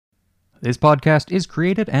This podcast is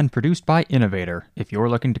created and produced by Innovator. If you're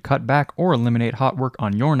looking to cut back or eliminate hot work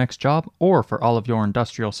on your next job or for all of your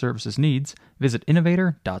industrial services needs, visit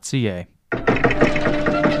innovator.ca.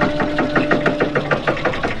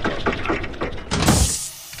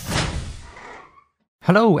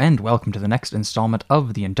 Hello and welcome to the next installment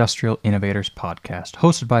of the Industrial Innovators podcast,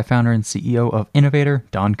 hosted by founder and CEO of Innovator,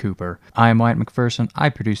 Don Cooper. I am Wyatt McPherson, I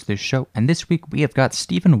produce this show, and this week we have got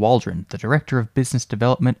Stephen Waldron, the Director of Business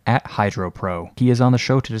Development at HydroPro. He is on the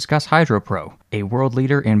show to discuss HydroPro, a world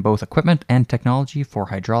leader in both equipment and technology for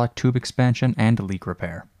hydraulic tube expansion and leak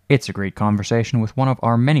repair. It's a great conversation with one of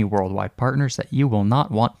our many worldwide partners that you will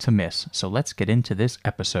not want to miss, so let's get into this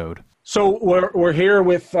episode. So we're here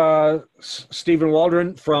with Stephen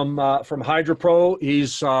Waldron from HydroPro.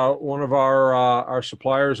 He's one of our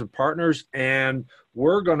suppliers and partners, and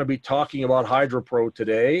we're going to be talking about HydroPro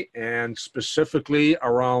today, and specifically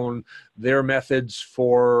around their methods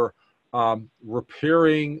for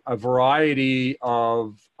repairing a variety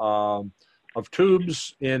of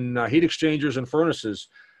tubes in heat exchangers and furnaces.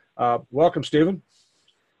 Welcome, Stephen.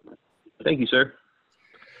 Thank you, sir.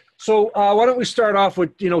 So why don't we start off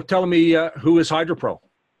with, telling me who is HydroPro?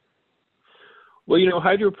 Well,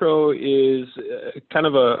 HydroPro is kind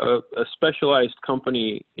of a specialized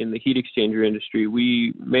company in the heat exchanger industry.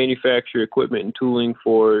 We manufacture equipment and tooling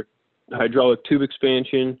for hydraulic tube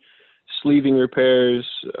expansion, sleeving repairs,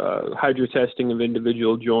 hydro testing of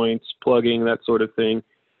individual joints, plugging, that sort of thing.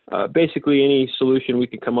 Basically any solution we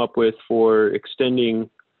can come up with for extending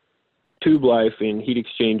tube life in heat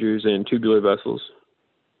exchangers and tubular vessels.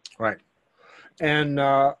 Right. And,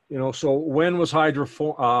 so when was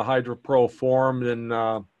HydroPro formed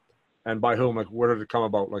and by whom? Like, where did it come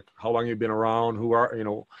about? Like, how long have you been around? Who are,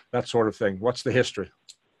 that sort of thing. What's the history?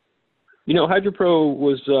 HydroPro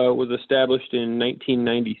was established in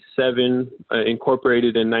 1997,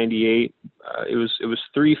 incorporated in 98. It was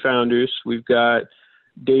three founders. We've got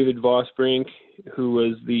David Vosbrink, who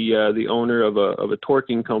was the owner of a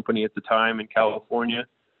torquing company at the time in California.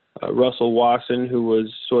 Russell Wasson, who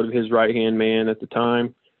was sort of his right-hand man at the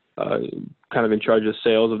time, kind of in charge of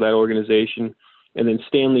sales of that organization. And then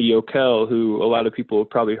Stanley Yokel, who a lot of people have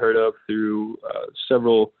probably heard of through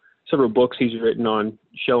several books he's written on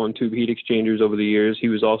shell and tube heat exchangers over the years. He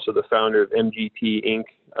was also the founder of MGT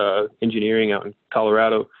Inc. Engineering out in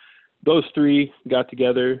Colorado. Those three got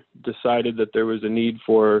together, decided that there was a need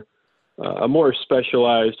for a more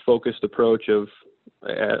specialized, focused approach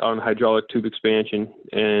on hydraulic tube expansion,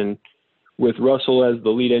 and with Russell as the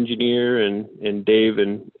lead engineer and Dave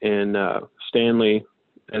and Stanley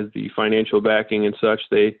as the financial backing and such,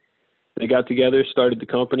 they got together, started the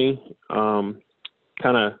company, kind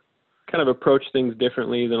of approached things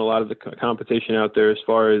differently than a lot of the competition out there as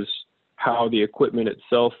far as how the equipment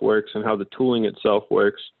itself works and how the tooling itself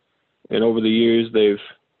works. And over the years,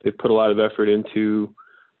 they've put a lot of effort into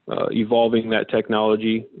evolving that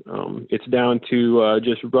technology. It's down to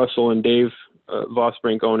just Russell and Dave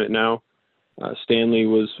Vosbrink own it now. Stanley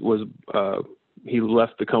he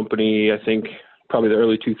left the company, I think, probably the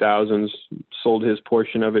early 2000s, sold his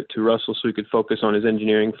portion of it to Russell so he could focus on his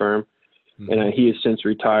engineering firm. Mm-hmm. And he has since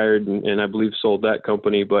retired and I believe sold that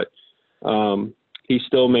company. But he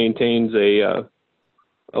still maintains a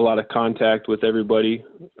lot of contact with everybody,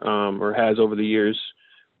 or has over the years,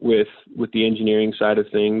 with the engineering side of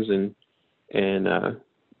things, and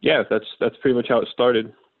that's pretty much how it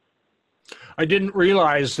started. I didn't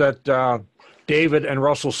realize that David and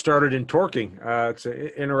Russell started in torquing. It's an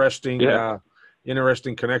interesting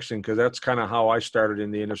connection, because that's kind of how I started in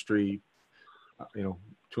the industry.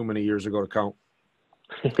 Too many years ago to count.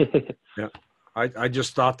 Yeah, I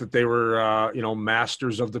just thought that they were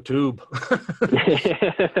masters of the tube.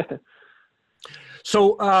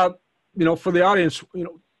 So for the audience,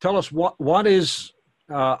 tell us what is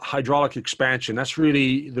hydraulic expansion. That's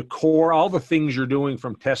really the core, all the things you're doing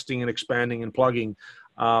from testing and expanding and plugging.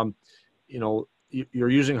 You're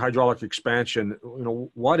using hydraulic expansion.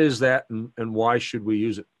 What is that and why should we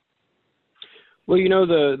use it? Well,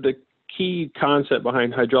 the key concept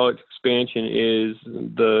behind hydraulic expansion is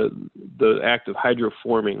the act of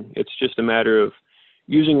hydroforming. It's just a matter of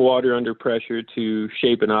using water under pressure to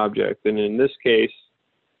shape an object. And in this case,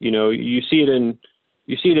 you see it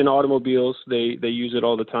in automobiles. They use it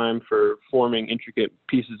all the time for forming intricate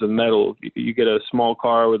pieces of metal. You get a small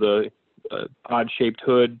car with a odd-shaped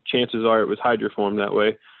hood, chances are it was hydroformed that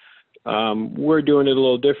way. We're doing it a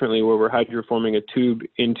little differently, where we're hydroforming a tube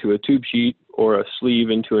into a tube sheet, or a sleeve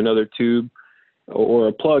into another tube, or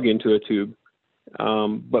a plug into a tube.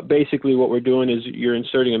 But basically what we're doing is you're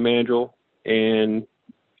inserting a mandrel and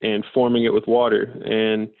forming it with water.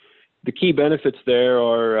 And the key benefits there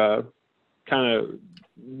are kind of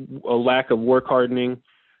a lack of work hardening.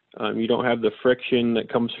 You don't have the friction that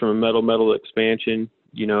comes from a metal expansion.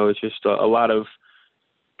 It's just a lot of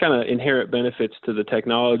kind of inherent benefits to the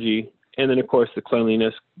technology. And then, of course, the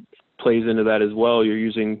cleanliness plays into that as well. You're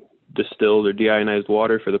using distilled or deionized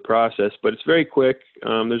water for the process, but it's very quick.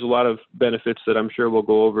 There's a lot of benefits that I'm sure we'll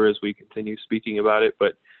go over as we continue speaking about it.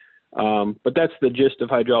 But that's the gist of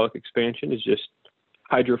hydraulic expansion, is just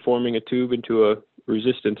hydroforming a tube into a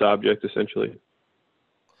resistance object, essentially.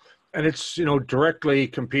 And it's, directly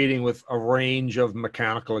competing with a range of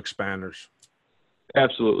mechanical expanders.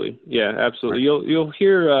 Absolutely. Yeah, absolutely. Right. You'll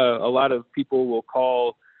hear a lot of people will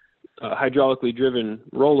call hydraulically driven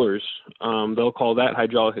rollers. They'll call that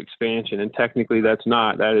hydraulic expansion, and technically that's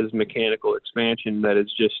not. That is mechanical expansion that is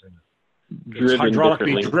just driven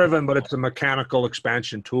hydraulically driven, but it's a mechanical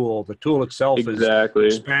expansion tool. The tool itself is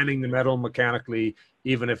expanding the metal mechanically,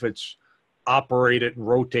 even if it's operated and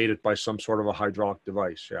rotated by some sort of a hydraulic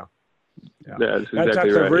device. Yeah. That's exactly that's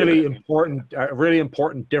right. A really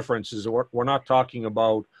important difference. Is we're not talking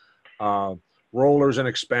about rollers and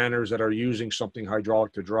expanders that are using something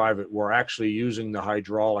hydraulic to drive it. We're actually using the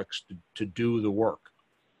hydraulics to do the work.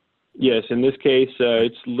 Yes, in this case,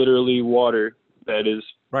 it's literally water that is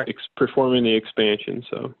performing the expansion.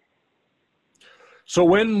 So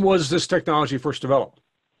when was this technology first developed?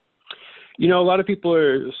 A lot of people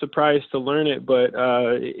are surprised to learn it, but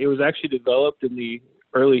it was actually developed in the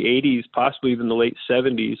early 80s, possibly even the late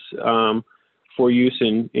 70s, for use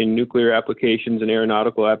in nuclear applications and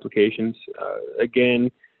aeronautical applications.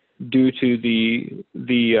 Again, due to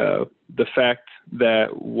the fact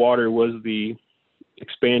that water was the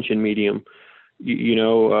expansion medium.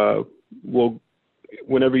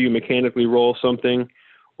 Whenever you mechanically roll something,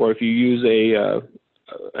 or if you use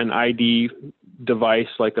an ID device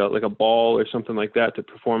like a ball or something like that to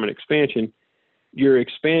perform an expansion, you're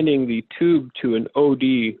expanding the tube to an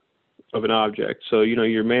OD of an object. So,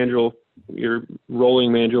 your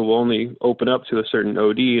rolling mandrel will only open up to a certain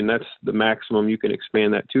OD, and that's the maximum you can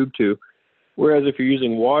expand that tube to. Whereas if you're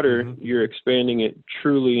using water, you're expanding it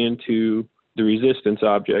truly into the resistance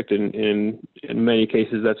object, and in many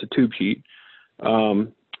cases, that's a tube sheet.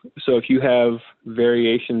 So if you have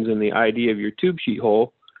variations in the ID of your tube sheet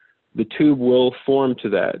hole, the tube will form to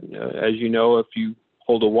that. As you know, if you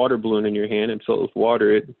hold a water balloon in your hand and fill it with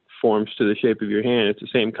water, it forms to the shape of your hand. It's the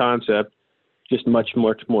same concept, just much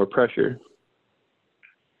more pressure.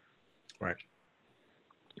 Right.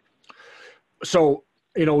 So,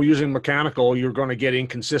 using mechanical, you're going to get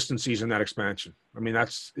inconsistencies in that expansion. I mean,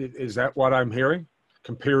 is that what I'm hearing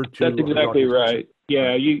compared to? That's exactly right.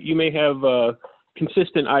 Yeah, you may have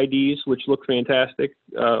consistent IDs, which look fantastic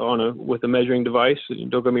with a measuring device.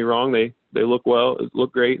 Don't get me wrong; they look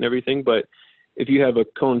look great and everything. But if you have a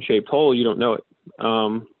cone-shaped hole, you don't know it.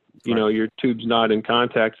 Your tube's not in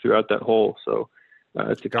contact throughout that hole. So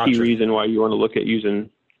it's a key reason why you want to look at using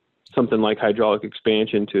something like hydraulic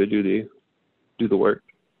expansion to do the work.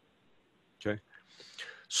 Okay.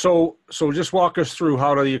 So just walk us through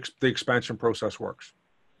how the expansion process works.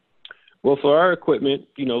 Well, for our equipment,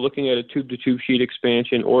 looking at a tube-to-tube sheet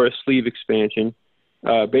expansion or a sleeve expansion,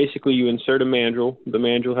 basically you insert a mandrel. The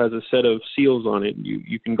mandrel has a set of seals on it.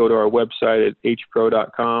 You can go to our website at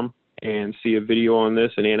Ep014 and see a video on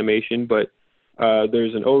this, an animation, but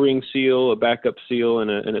there's an O-ring seal, a backup seal, and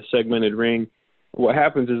a segmented ring. What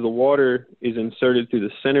happens is the water is inserted through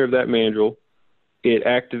the center of that mandrel. It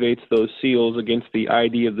activates those seals against the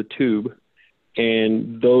ID of the tube,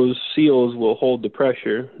 and those seals will hold the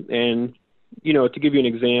pressure. And, to give you an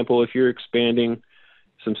example, if you're expanding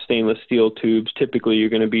some stainless steel tubes, typically you're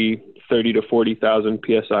going to be 30 to 40,000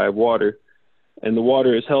 PSI of water, and the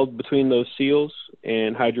water is held between those seals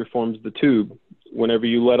and hydroforms the tube. Whenever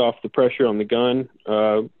you let off the pressure on the gun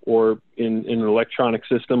or in an electronic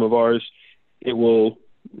system of ours, it will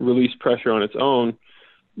release pressure on its own.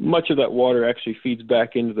 Much of that water actually feeds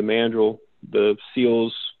back into the mandrel. The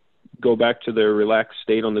seals go back to their relaxed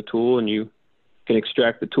state on the tool, and you can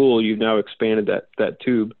extract the tool. You've now expanded that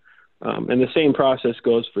tube. And the same process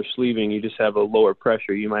goes for sleeving. You just have a lower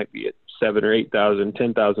pressure. You might be at 7,000 or 8,000,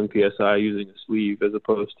 10,000 PSI using a sleeve as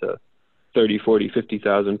opposed to 30, 40,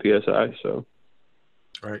 50,000 PSI. So,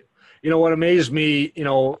 right. What amazed me,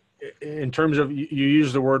 in terms of, you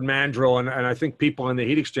use the word mandrel, and I think people in the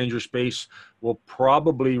heat exchanger space will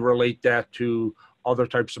probably relate that to other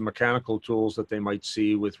types of mechanical tools that they might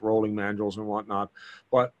see with rolling mandrels and whatnot.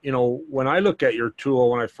 But, when I look at your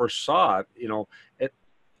tool, when I first saw it,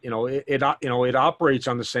 it operates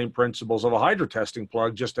on the same principles of a hydro testing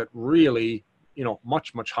plug, just at really,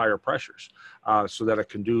 much higher pressures, so that it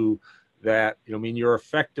can do that. You're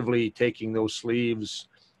effectively taking those sleeves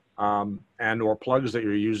and or plugs that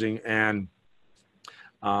you're using, and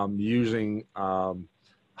using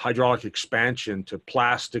hydraulic expansion to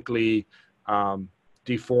plastically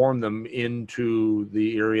deform them into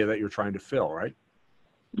the area that you're trying to fill, right?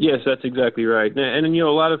 Yes, that's exactly right. And you know,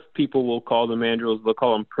 a lot of people will call them mandrels, they'll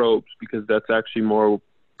call them probes, because that's actually more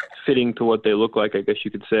fitting to what they look like, I guess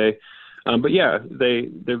you could say. But yeah,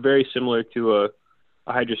 they're very similar to a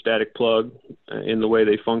hydrostatic plug in the way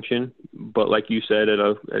they function, but like you said, at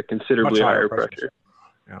a considerably higher pressure.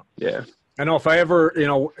 Yeah. I know if I ever, you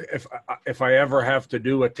know, if I ever have to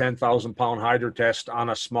do a 10,000 pound hydro test on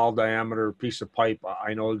a small diameter piece of pipe,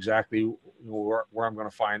 I know exactly where I'm going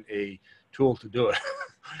to find a tool to do it.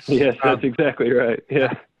 Yes, that's exactly right.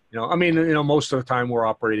 Yeah. You know, I mean, you know, most of the time we're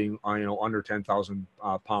operating on, you know, under 10,000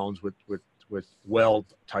 pounds with weld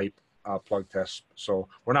type plug tests. So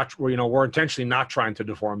we're intentionally not trying to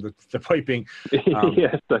deform the piping.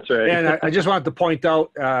 Yes, that's right. And I just wanted to point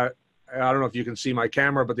out, I don't know if you can see my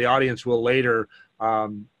camera, but the audience will later.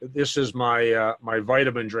 This is my my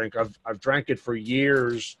vitamin drink. I've drank it for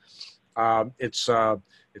years. It's a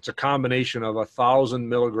combination of 1,000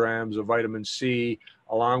 milligrams of vitamin C,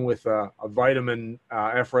 along with a vitamin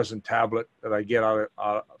effervescent tablet that I get out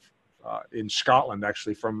of, in Scotland,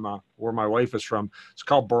 actually, from where my wife is from. It's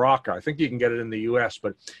called Baraka. I think you can get it in the U.S.,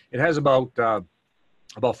 but it has about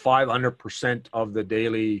 500% of the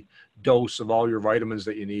daily dose of all your vitamins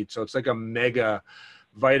that you need. So it's like a mega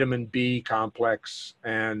vitamin B complex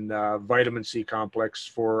and vitamin C complex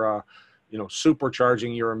for you know,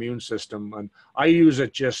 supercharging your immune system. And I use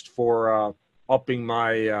it just for upping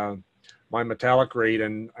my my metallic rate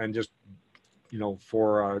and just, you know,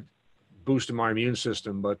 for boosting my immune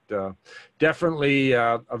system. But definitely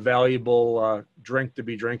a valuable drink to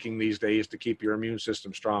be drinking these days to keep your immune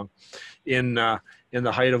system strong in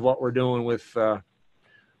the height of what we're doing with the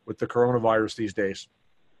coronavirus these days.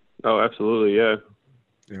 Oh, absolutely. Yeah.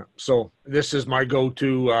 Yeah. So this is my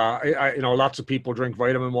go-to. You know, lots of people drink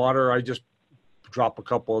vitamin water. I just drop a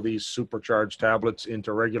couple of these supercharged tablets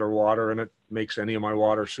into regular water, and it makes any of my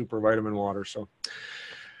water super vitamin water. So,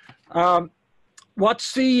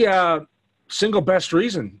 what's the single best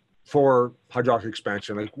reason for hydraulic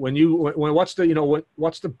expansion? Like what's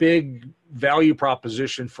the big value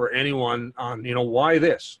proposition for anyone on, you know, why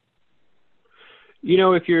this? You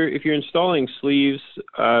know, if you're installing sleeves,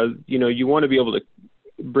 you know, you want to be able to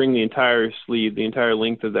bring the entire sleeve, the entire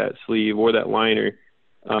length of that sleeve or that liner,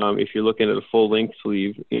 if you're looking at a full length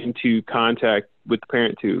sleeve, into contact with the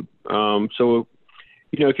parent tube. So,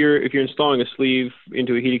 you know, if you're installing a sleeve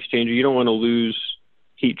into a heat exchanger, you don't want to lose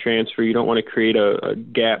heat transfer. You don't want to create a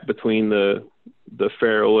gap between the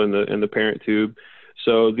ferrule and the parent tube.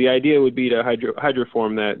 So the idea would be to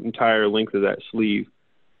hydroform that entire length of that sleeve.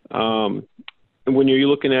 And when you're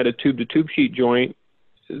looking at a tube-to-tube sheet joint,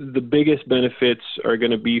 the biggest benefits are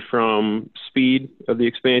going to be from speed of the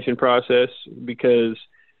expansion process, because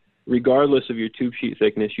regardless of your tube sheet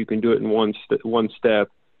thickness, you can do it in one step.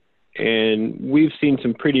 And we've seen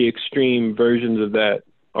some pretty extreme versions of that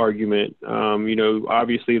argument. You know,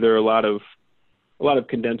 obviously there are a lot of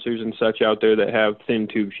condensers and such out there that have thin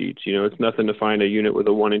tube sheets. You know, it's nothing to find a unit with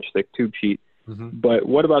a 1-inch thick tube sheet. Mm-hmm. But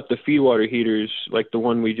what about the feed water heaters, like the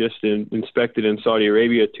one we just inspected in Saudi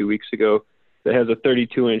Arabia 2 weeks ago, that has a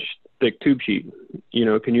 32-inch thick tube sheet? You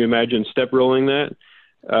know, can you imagine step rolling that?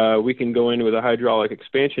 We can go in with a hydraulic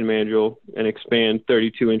expansion mandrel and expand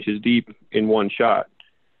 32 inches deep in one shot.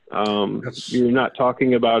 You're not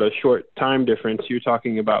talking about a short time difference. You're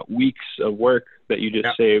talking about weeks of work that you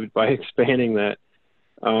just saved by expanding that.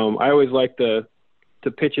 I always like to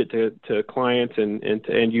pitch it to clients and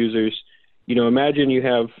to end users. You know, imagine you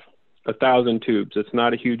have 1,000 tubes. It's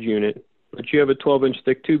not a huge unit, but you have a 12-inch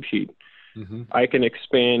thick tube sheet. Mm-hmm. I can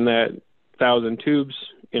expand that 1,000 tubes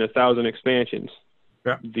in 1,000 expansions.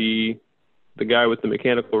 Yeah. The guy with the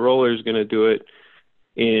mechanical roller is going to do it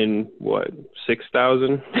in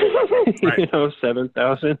 6,000, right. You know,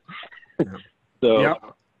 7,000. Yeah. So, yeah.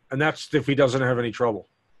 And that's if he doesn't have any trouble.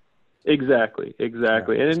 Exactly. Yeah.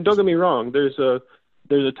 And don't get me wrong, there's a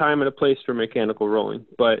time and a place for mechanical rolling,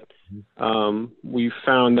 but we've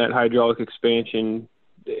found that hydraulic expansion,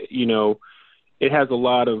 you know, it has a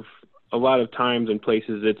lot of times and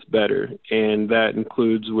places it's better, and that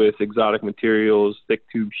includes with exotic materials, thick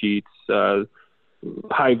tube sheets,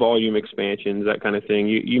 high volume expansions, that kind of thing.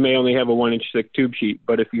 You may only have a 1-inch thick tube sheet,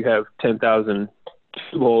 but if you have 10,000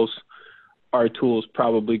 tube holes, our tool is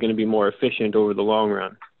probably going to be more efficient over the long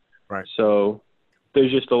run. Right. So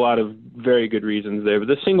there's just a lot of very good reasons there. But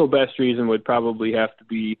the single best reason would probably have to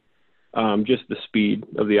be just the speed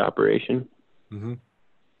of the operation. Mm-hmm.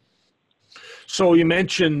 So you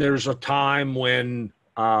mentioned there's a time when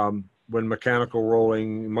when mechanical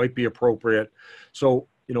rolling might be appropriate. So,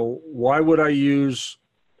 why would I use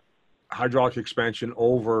hydraulic expansion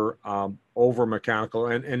over mechanical,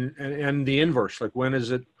 and the inverse? Like, when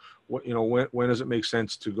is it, when does it make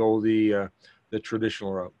sense to go the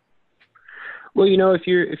traditional route? Well, if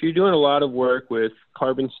you're doing a lot of work with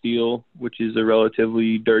carbon steel, which is a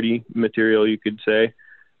relatively dirty material, you could say,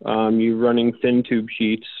 you're running thin tube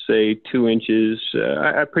sheets, say 2 inches.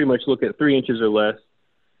 I pretty much look at 3 inches or less,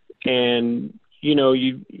 and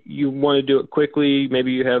you want to do it quickly.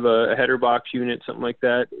 Maybe you have a header box unit, something like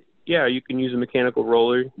that. Yeah, you can use a mechanical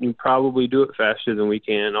roller. You can probably do it faster than we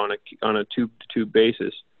can on a tube to tube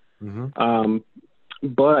basis. Mm-hmm.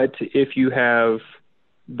 But if you have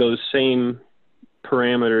those same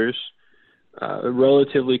parameters,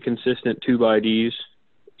 relatively consistent tube IDs,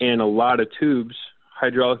 and a lot of tubes,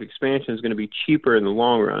 hydraulic expansion is going to be cheaper in the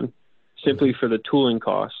long run, simply for the tooling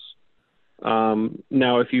costs.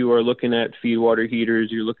 Now, if you are looking at feed water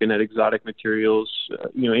heaters, you're looking at exotic materials,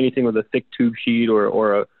 anything with a thick tube sheet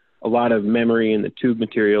or a lot of memory in the tube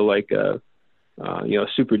material, like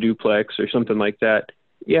super duplex or something like that.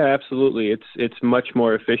 Yeah, absolutely. It's much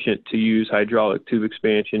more efficient to use hydraulic tube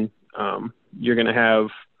expansion. You're going to have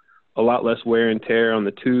a lot less wear and tear on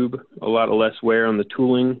the tube, a lot less wear on the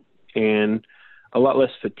tooling, and a lot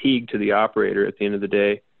less fatigue to the operator at the end of the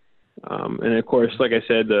day. And of course, like I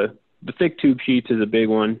said, the thick tube sheets is a big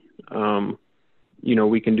one.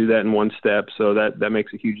 We can do that in one step, so that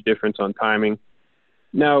makes a huge difference on timing.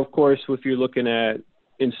 Now, of course, if you're looking at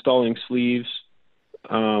installing sleeves,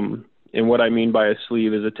 and what I mean by a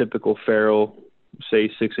sleeve is a typical ferrule,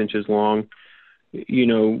 say 6 inches long.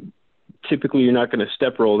 Typically you're not going to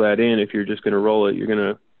step roll that in. If you're just going to roll it, you're going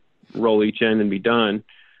to roll each end and be done.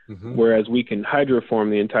 Mm-hmm. Whereas we can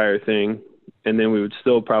hydroform the entire thing, and then we would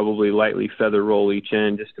still probably lightly feather roll each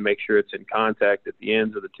end just to make sure it's in contact at the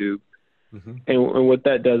ends of the tube. Mm-hmm. And what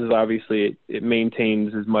that does is obviously it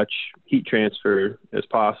maintains as much heat transfer as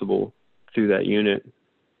possible through that unit.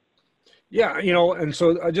 Yeah, and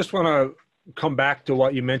so I just want to come back to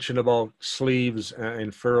what you mentioned about sleeves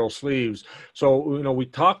and ferrule sleeves. So, we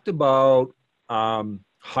talked about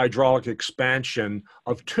hydraulic expansion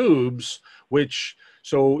of tubes,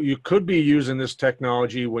 so you could be using this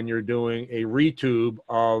technology when you're doing a retube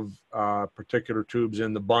of particular tubes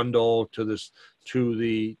in the bundle to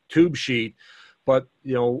the tube sheet. But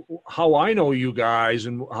how I know you guys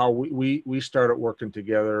and how we started working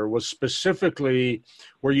together was specifically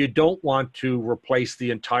where you don't want to replace the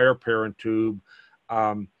entire parent tube.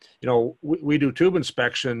 We do tube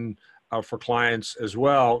inspection for clients as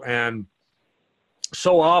well, and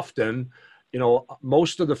so often,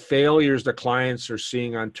 most of the failures that clients are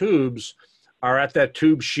seeing on tubes are at that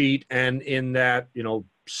tube sheet and in that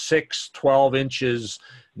 12 inches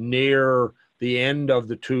near the end of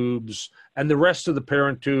the tubes, and the rest of the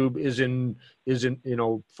parent tube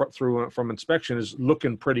from inspection is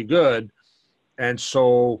looking pretty good. And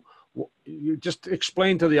so you just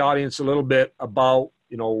explain to the audience a little bit about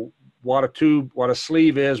what a tube, what a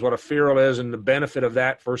sleeve is, what a ferrule is, and the benefit of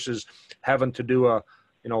that versus having to do a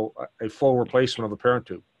full replacement of a parent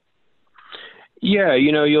tube. Yeah,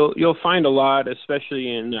 you'll find a lot,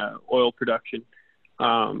 especially in oil production,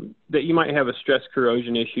 that you might have a stress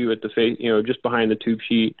corrosion issue at the face, just behind the tube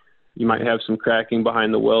sheet. You might have some cracking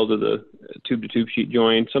behind the weld of the tube to tube sheet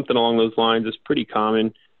joint. Something along those lines is pretty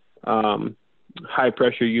common. High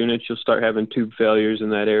pressure units, you'll start having tube failures in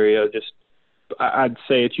that area. I'd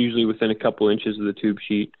say it's usually within a couple inches of the tube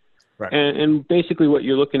sheet. Right. And basically what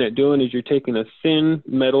you're looking at doing is you're taking a thin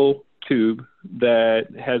metal tube that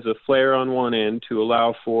has a flare on one end to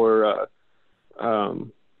allow for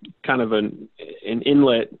kind of an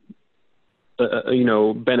inlet,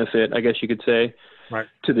 benefit, I guess you could say, right,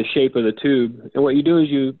 to the shape of the tube. And what you do is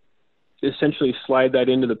you essentially slide that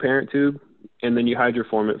into the parent tube, and then you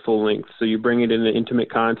hydroform it full length. So you bring it into intimate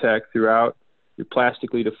contact throughout. You're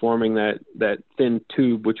plastically deforming that thin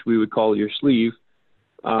tube, which we would call your sleeve,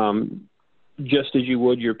 just as you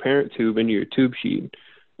would your parent tube into your tube sheet.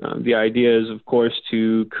 The idea is, of course,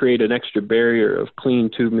 to create an extra barrier of clean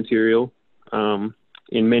tube material.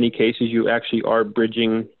 In many cases, you actually are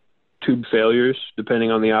bridging tube failures,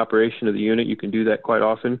 depending on the operation of the unit. You can do that quite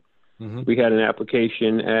often. Mm-hmm. We had an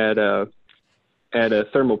application at a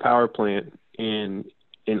thermal power plant in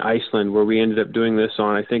Iceland where we ended up doing this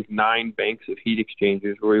on, I think, 9 banks of heat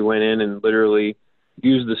exchangers, where we went in and literally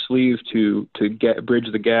used the sleeve to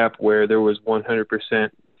bridge the gap where there was 100%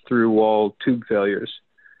 through wall tube failures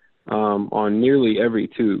on nearly every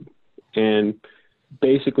tube. And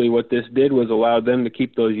basically what this did was allow them to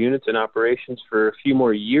keep those units in operations for a few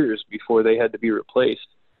more years before they had to be replaced.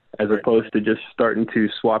 as opposed to just starting to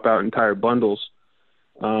swap out entire bundles.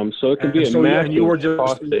 So it can be a massive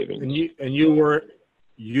cost savings. And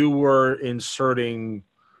you were inserting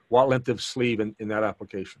what length of sleeve in that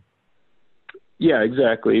application? Yeah,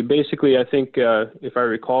 exactly. Basically, I think if I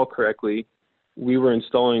recall correctly, we were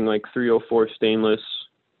installing like 304 stainless,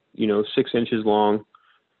 6 inches long.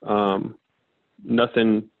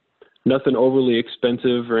 Nothing overly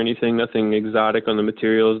expensive or anything. Nothing exotic on the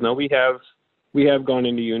materials. No, we have gone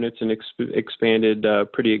into units and expanded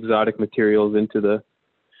pretty exotic materials into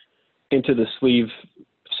the sleeve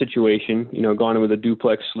situation. Gone in with a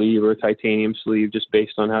duplex sleeve or a titanium sleeve, just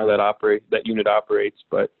based on how that unit operates.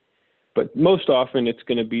 But most often it's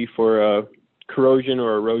going to be for corrosion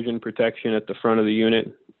or erosion protection at the front of the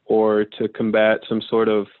unit, or to combat some sort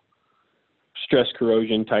of stress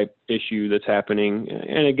corrosion type issue that's happening.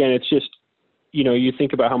 And again, it's just, you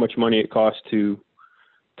think about how much money it costs to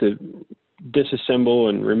disassemble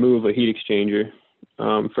and remove a heat exchanger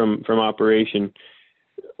from operation,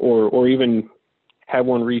 or even have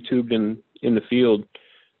one retubed in the field.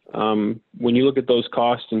 When you look at those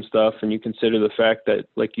costs and stuff, and you consider the fact that,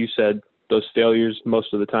 like you said, those failures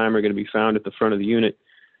most of the time are going to be found at the front of the unit,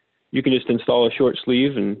 you can just install a short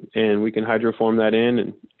sleeve and we can hydroform that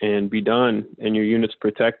in and be done. And your unit's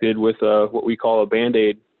protected with what we call a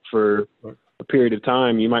Band-Aid for a period of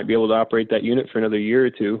time. You might be able to operate that unit for another year or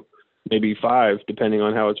two, maybe 5, depending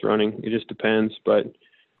on how it's running. It just depends, but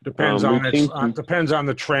depends on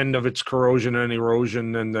the trend of its corrosion and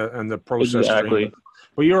erosion and the process. Exactly. Stream.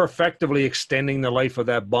 But you're effectively extending the life of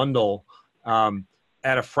that bundle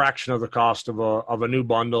at a fraction of the cost of a new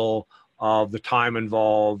bundle, of the time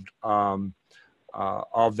involved, of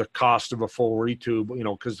the cost of a full retube.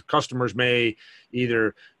 Because the customers may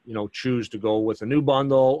either choose to go with a new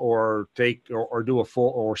bundle, or do a full,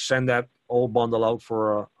 or send that old bundle out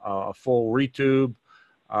for a full retube.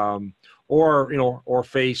 Or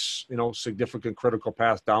face, significant critical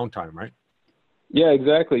path downtime, right? Yeah,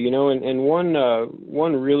 exactly. And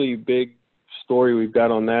one really big story we've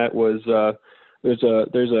got on that was there's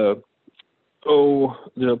a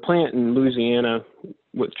plant in Louisiana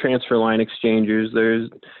with transfer line exchangers.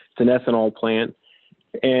 It's an ethanol plant,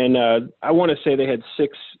 and I want to say they had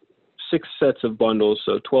six sets of bundles,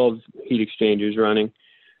 so 12 heat exchangers running.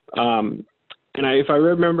 And if I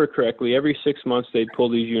remember correctly, every 6 months they'd pull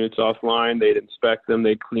these units offline, they'd inspect them,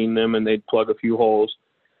 they'd clean them, and they'd plug a few holes.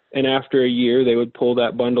 And after a year, they would pull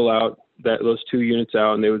that bundle out, those 2 units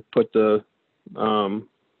out, and they would put the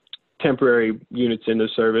temporary units into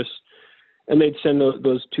service. And they'd send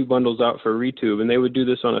those 2 bundles out for a retube, and they would do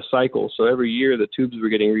this on a cycle. So every year the tubes were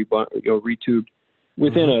getting retubed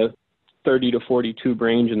within a 30 to 40 tube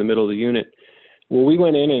range in the middle of the unit. Well, we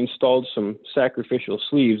went in and installed some sacrificial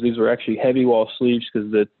sleeves. These were actually heavy wall sleeves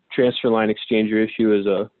because the transfer line exchanger issue is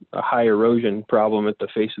a high erosion problem at the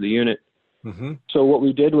face of the unit. Mm-hmm. So what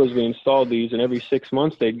we did was we installed these, and every 6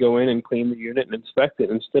 months they'd go in and clean the unit and inspect it.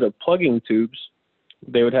 Instead of plugging tubes,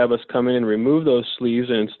 they would have us come in and remove those sleeves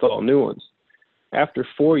and install new ones. After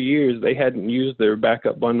 4 years, they hadn't used their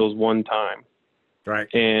backup bundles one time.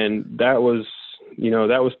 Right. And that was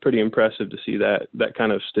pretty impressive to see that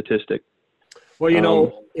kind of statistic.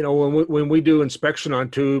 Well, when we do inspection on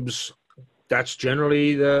tubes, that's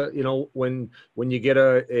generally when you get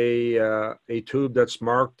a tube that's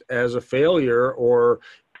marked as a failure, or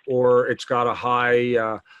it's got a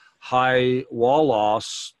high wall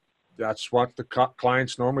loss. That's what the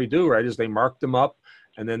clients normally do, right? Is they mark them up,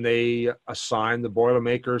 and then they assign the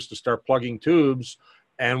Boilermakers to start plugging tubes.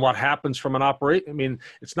 And what happens from an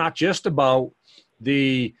it's not just about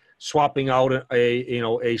the swapping out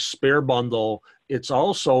a spare bundle. It's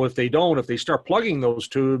also, if they start plugging those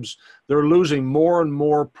tubes, they're losing more and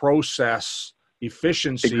more process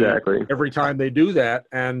efficiency every time they do that.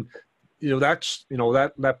 And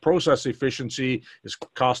that process efficiency is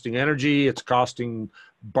costing energy, it's costing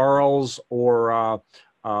barrels, or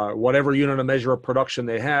whatever unit of measure of production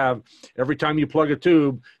they have. Every time you plug a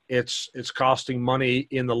tube, it's costing money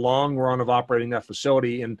in the long run of operating that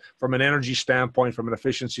facility, and from an energy standpoint, from an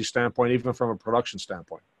efficiency standpoint, even from a production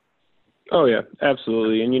standpoint. Oh yeah,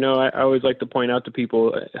 absolutely. And I always like to point out to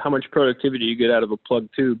people how much productivity you get out of a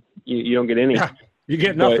plugged tube. You don't get any. Yeah, you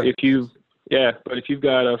get nothing. But if you've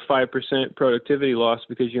got a 5% productivity loss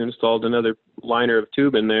because you installed another liner of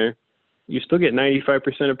tube in there, you still get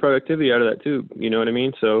 95% of productivity out of that tube. You know what I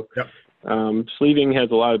mean? So yep. Sleeving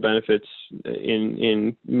has a lot of benefits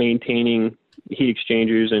in maintaining heat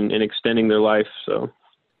exchangers and extending their life. So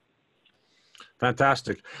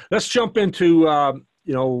fantastic. Let's jump into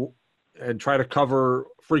and try to cover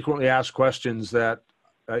frequently asked questions that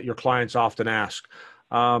your clients often ask.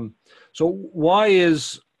 So why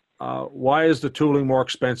is why is the tooling more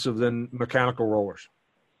expensive than mechanical rollers?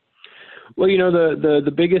 Well,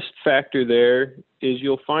 the biggest factor there is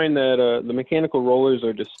you'll find that the mechanical rollers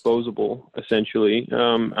are disposable, essentially.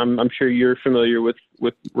 I'm sure you're familiar with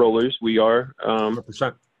rollers. We are.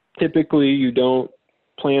 100%. Typically, you don't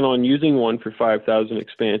plan on using one for 5,000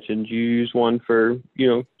 expansions. You use one for,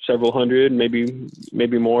 several hundred,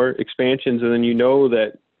 maybe more expansions, and then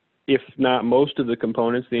that if not most of the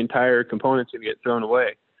components, the entire components will get thrown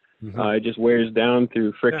away. Mm-hmm. It just wears down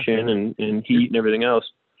through friction and heat and everything else.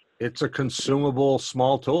 It's a consumable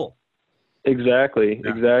small tool. Exactly.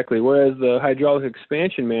 Whereas the hydraulic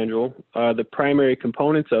expansion manual, the primary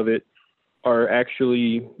components of it are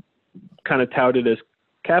actually kind of touted as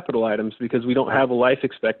capital items because we don't have a life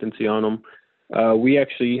expectancy on them. We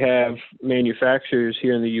actually have manufacturers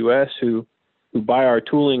here in the U.S. who buy our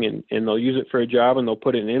tooling and they'll use it for a job and they'll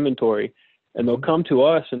put it in inventory. And they'll come to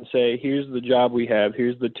us and say, here's the job we have,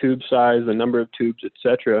 here's the tube size, the number of tubes,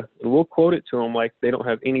 etc. And we'll quote it to them like they don't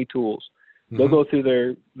have any tools. Mm-hmm. They'll go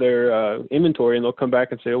through their inventory and they'll come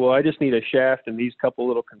back and say, well, I just need a shaft and these couple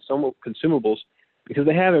little consumables because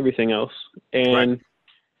they have everything else. And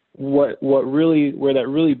where that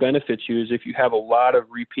really benefits you is if you have a lot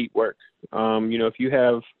of repeat work. If you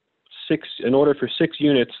have in order for 6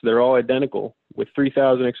 units, they're all identical with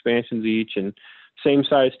 3,000 expansions each and same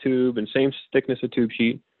size tube and same thickness of tube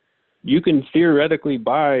sheet, you can theoretically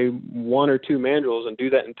buy 1 or 2 manuals and do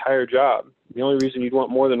that entire job. The only reason you'd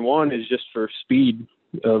want more than one is just for speed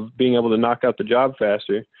of being able to knock out the job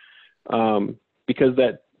faster. Because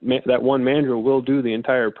that one manual will do the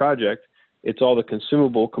entire project. It's all the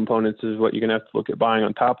consumable components is what you're going to have to look at buying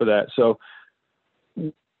on top of that. So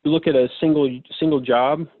you look at a single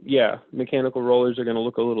job, mechanical rollers are going to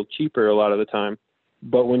look a little cheaper a lot of the time.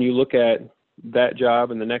 But when you look at that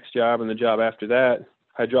job and the next job and the job after that,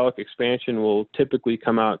 hydraulic expansion will typically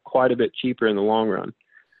come out quite a bit cheaper in the long run.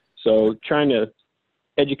 So trying to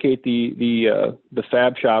educate the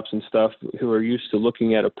fab shops and stuff who are used to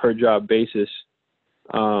looking at a per job basis,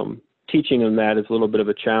 teaching them that is a little bit of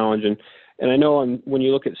a challenge. And I know when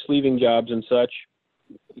you look at sleeving jobs and such,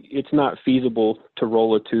 it's not feasible to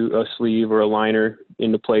roll a sleeve or a liner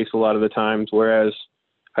into place a lot of the times, whereas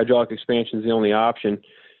hydraulic expansion is the only option.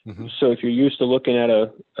 Mm-hmm. So if you're used to looking at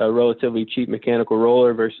a relatively cheap mechanical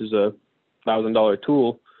roller versus a $1,000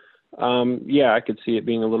 tool, I could see it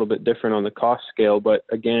being a little bit different on the cost scale. But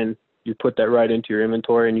again, you put that right into your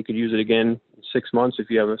inventory and you could use it again in 6 months if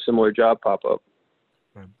you have a similar job pop up.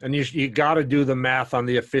 And you got to do the math on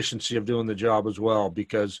the efficiency of doing the job as well,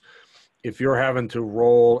 because if you're having to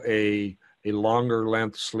roll a longer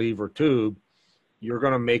length sleeve or tube, you're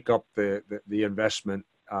going to make up the investment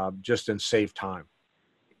just in save time.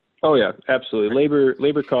 Oh yeah, absolutely.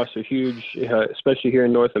 Labor costs are huge, especially here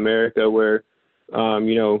in North America, where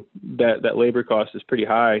that labor cost is pretty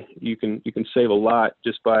high. You can save a lot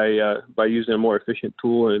just by using a more efficient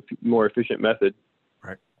tool and a more efficient method.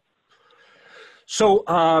 Right. So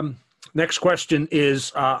next question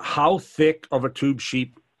is how thick of a tube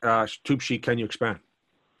sheet can you expand?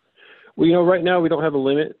 Well, right now we don't have a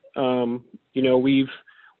limit.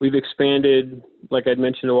 We've expanded, like I'd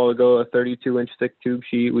mentioned a while ago, a 32-inch thick tube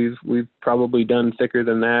sheet. We've probably done thicker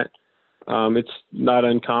than that. It's not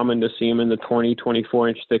uncommon to see them in the 20,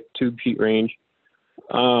 24-inch thick tube sheet range.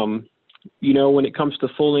 When it comes to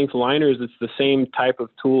full-length liners, it's the same type of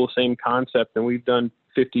tool, same concept, and we've done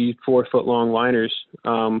 54-foot-long liners.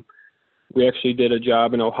 We actually did a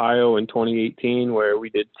job in Ohio in 2018 where we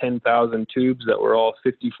did 10,000 tubes that were all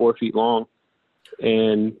 54 feet long,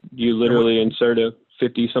 and you literally insert a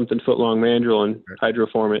 50-something foot long mandrel and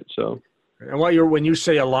hydroform it. So, and when you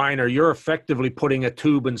say a liner, you're effectively putting a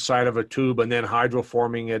tube inside of a tube and then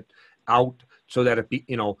hydroforming it out so that the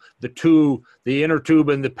inner tube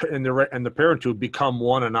and the parent tube become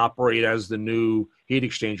one and operate as the new heat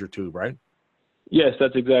exchanger tube, right? Yes,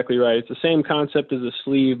 that's exactly right. It's the same concept as a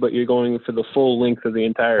sleeve, but you're going for the full length of the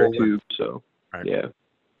entire tube. So, yeah.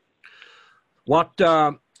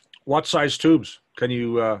 What size tubes can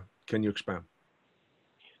you expand?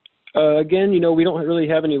 Again, we don't really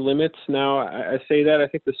have any limits. Now, I say that I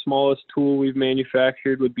think the smallest tool we've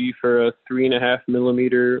manufactured would be for a 3.5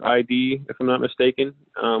 millimeter ID, if I'm not mistaken,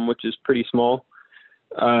 which is pretty small.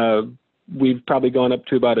 We've probably gone up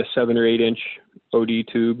to about a 7 or 8 inch OD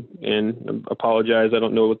tube, and apologize, I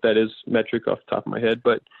don't know what that is metric off the top of my head,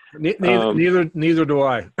 but neither do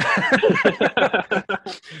I.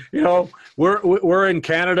 We're in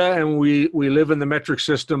Canada and we live in the metric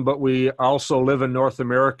system, but we also live in North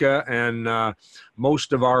America, and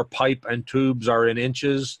most of our pipe and tubes are in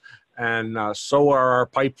inches, and so are our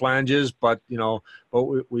pipe flanges. But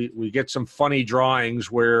we get some funny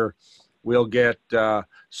drawings where we'll get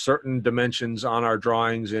certain dimensions on our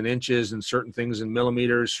drawings in inches, and certain things in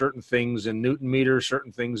millimeters, certain things in Newton meters,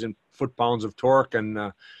 certain things in foot-pounds of torque, and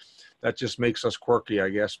that just makes us quirky, I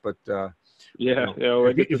guess. But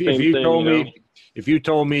if you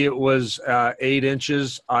told me it was 8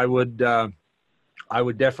 inches, I would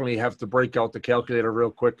definitely have to break out the calculator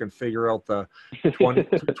real quick and figure out the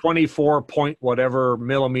 24 point whatever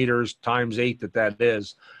millimeters times 8 that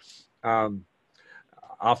is.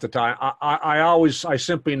 Off the time, I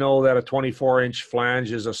simply know that a 24-inch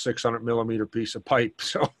flange is a 600 millimeter piece of pipe,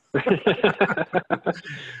 so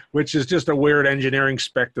which is just a weird engineering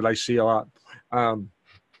spec that I see a lot.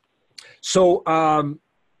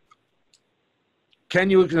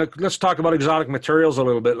 Let's talk about exotic materials a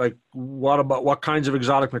little bit. Like, what kinds of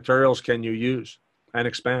exotic materials can you use and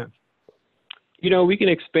expand? We can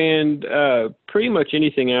expand pretty much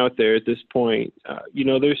anything out there at this point.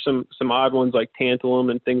 There's some odd ones like tantalum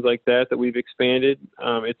and things like that we've expanded.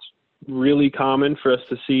 It's really common for us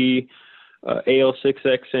to see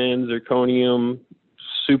AL6XN, zirconium,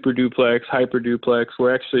 super duplex, hyper duplex.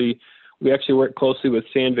 We actually work closely with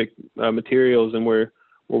Sandvik materials, and we're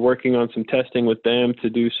working on some testing with them to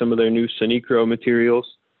do some of their new Synechro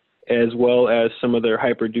materials, as well as some of their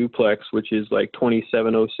hyper duplex, which is like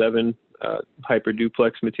 2707 hyper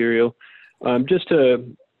duplex material, just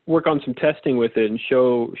to work on some testing with it and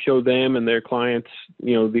show them and their clients,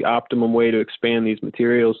 the optimum way to expand these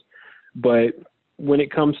materials. But when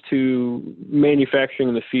it comes to manufacturing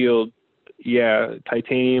in the field,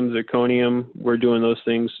 titanium, zirconium, we're doing those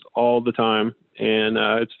things all the time. And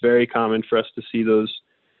it's very common for us to see those,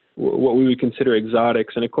 what we would consider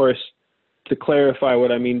exotics. And of course, to clarify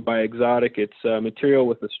what I mean by exotic, it's material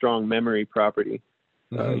with a strong memory property.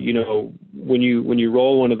 When you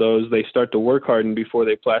roll one of those, they start to work harden before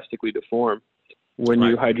they plastically deform. When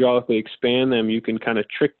you hydraulically expand them, you can kind of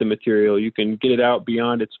trick the material. You can get it out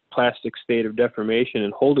beyond its plastic state of deformation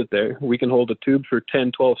and hold it there. We can hold a tube for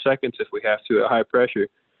 10, 12 seconds if we have to at high pressure.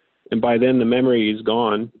 And by then the memory is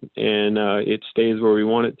gone, and it stays where we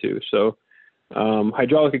want it to. So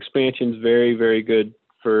hydraulic expansion is very, very good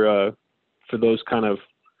for those kind of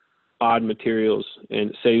odd materials, and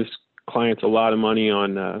it saves clients a lot of money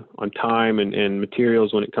on time and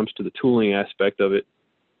materials when it comes to the tooling aspect of it.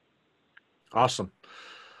 Awesome.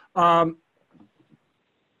 I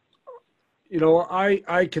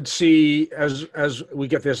could see as we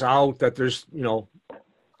get this out that there's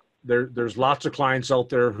lots of clients out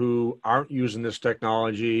there who aren't using this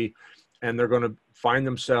technology, and they're going to find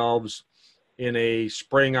themselves in a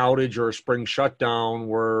spring outage or a spring shutdown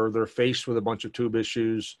where they're faced with a bunch of tube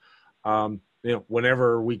issues.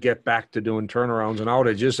 Whenever we get back to doing turnarounds and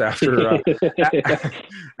outages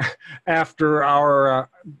after our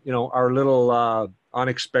little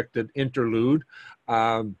unexpected interlude,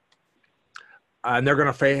 and they're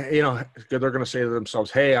going to say to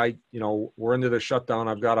themselves, "Hey, we're into the shutdown.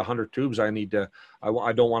 I've got 100 tubes. I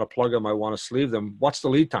don't want to plug them. I want to sleeve them. What's the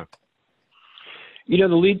lead time?" The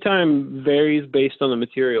lead time varies based on the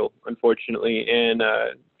material, unfortunately, and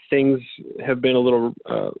things have been a little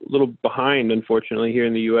behind, unfortunately, here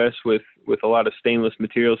in the U.S. with a lot of stainless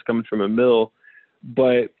materials coming from a mill.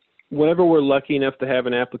 But whenever we're lucky enough to have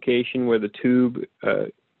an application where the tube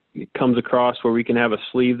comes across where we can have a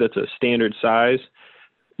sleeve that's a standard size,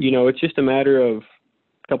 it's just a matter of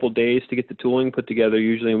a couple of days to get the tooling put together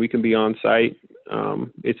usually, and we can be on site.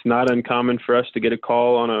 It's not uncommon for us to get a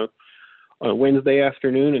call on a Wednesday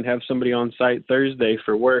afternoon and have somebody on site Thursday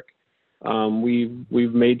for work.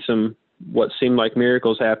 We've made some what seemed like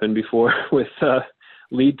miracles happen before with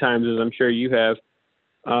lead times, as I'm sure you have.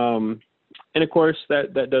 And of course,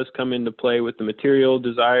 that does come into play with the material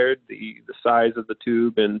desired, the size of the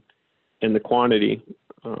tube, and the quantity.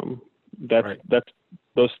 That's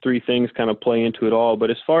those three things kind of play into it all.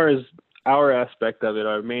 But as far as our aspect of it,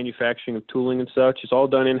 our manufacturing of tooling and such, it's all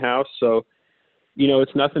done in-house. So,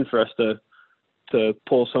 it's nothing for us to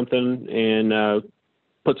pull something and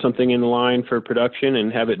put something in the line for production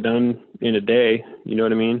and have it done in a day. You know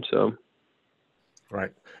what I mean? So,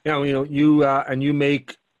 right. You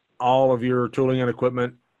make all of your tooling and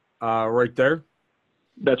equipment right there.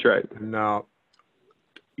 That's right. Now,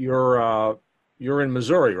 you're in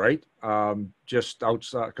Missouri, right? Just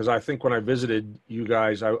outside, because I think when I visited you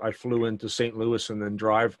guys, I flew into St. Louis and then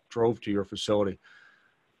drove to your facility.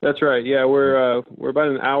 That's right. Yeah, we're about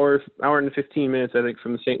an hour and 15 minutes, I think,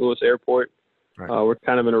 from the St. Louis airport. Right. We're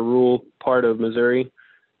kind of in a rural part of Missouri,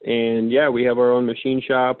 and we have our own machine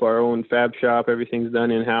shop, our own fab shop. Everything's done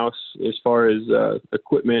in house as far as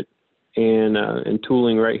equipment and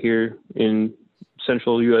tooling right here in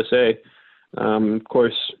central USA. Of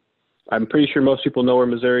course, I'm pretty sure most people know where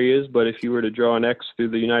Missouri is, but if you were to draw an X through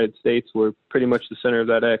the United States, we're pretty much the center of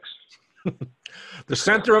that X. The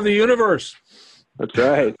center of the universe. That's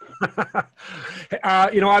right.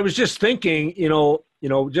 I was just thinking,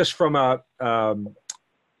 just from a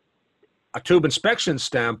tube inspection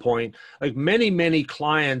standpoint, like many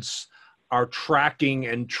clients are tracking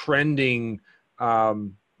and trending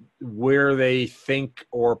where they think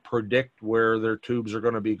or predict where their tubes are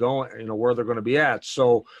going to be going, where they're going to be at.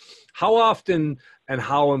 So how often and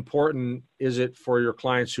how important is it for your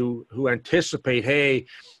clients who anticipate, hey,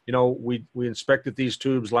 we inspected these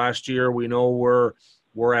tubes last year. We know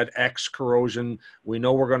we're at X corrosion. We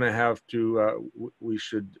know we're going to have to, we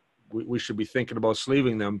should be thinking about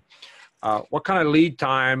sleeving them. What kind of lead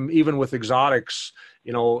time, even with exotics,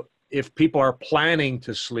 if people are planning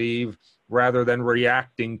to sleeve rather than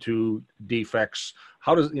reacting to defects,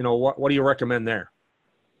 how does, what do you recommend there?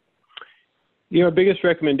 Biggest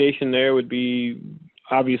recommendation there would be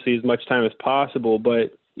obviously as much time as possible.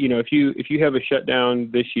 But, if you have a shutdown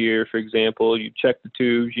this year, for example, you check the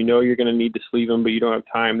tubes, you're going to need to sleeve them, but you don't have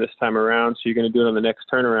time this time around. So you're going to do it on the next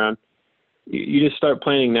turnaround. You just start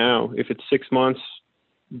planning now. If it's 6 months,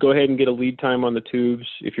 go ahead and get a lead time on the tubes.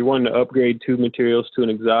 If you're wanting to upgrade tube materials to an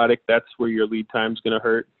exotic, that's where your lead time is going to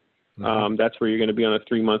hurt. Mm-hmm. That's where you're going to be on a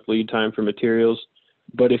 3-month lead time for materials.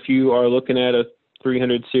 But if you are looking at a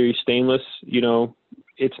 300 series stainless,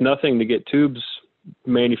 it's nothing to get tubes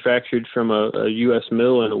manufactured from a U.S.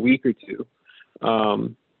 mill in a week or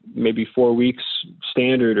two, maybe 4 weeks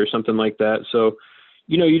standard or something like that. So,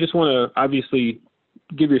 you just want to obviously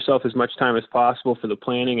give yourself as much time as possible for the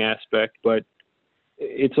planning aspect, but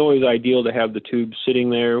it's always ideal to have the tubes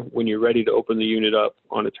sitting there when you're ready to open the unit up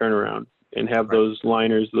on a turnaround and have right. those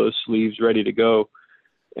liners, those sleeves ready to go.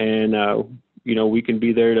 And, we can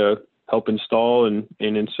be there to help install and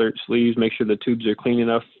insert sleeves, make sure the tubes are clean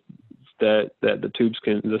enough that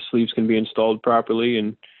the sleeves can be installed properly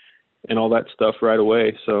and all that stuff right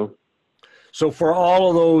away. So for all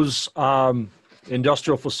of those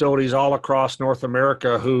industrial facilities all across North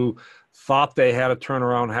America who thought they had a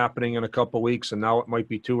turnaround happening in a couple of weeks and now it might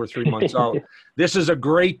be 2 or 3 months out, this is a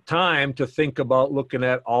great time to think about looking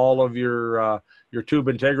at all of your tube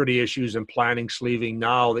integrity issues and planning sleeving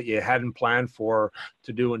now that you hadn't planned for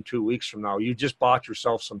to do in 2 weeks from now. You just bought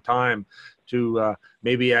yourself some time to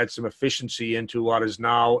maybe add some efficiency into what is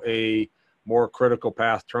now a more critical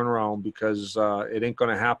path turnaround, because it ain't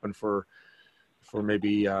going to happen for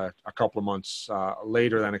maybe a couple of months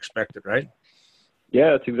later than expected, right?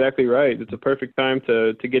 Yeah, that's exactly right. It's a perfect time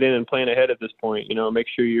to get in and plan ahead at this point. Make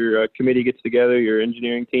sure your committee gets together, your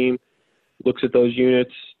engineering team looks at those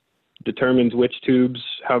units, determines which tubes,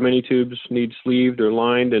 how many tubes need sleeved or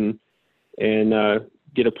lined, and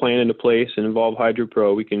get a plan into place and involve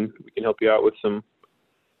HydroPro. We can help you out with some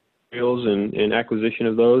materials and acquisition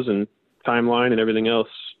of those and timeline and everything else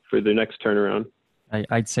for the next turnaround.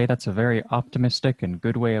 I'd say that's a very optimistic and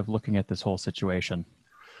good way of looking at this whole situation.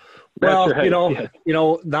 Well, right.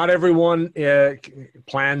 Not everyone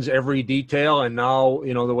plans every detail. And now,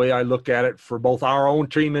 the way I look at it for both our own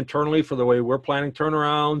team internally, for the way we're planning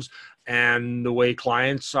turnarounds and the way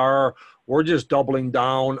clients are, we're just doubling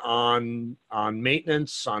down on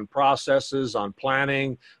maintenance, on processes, on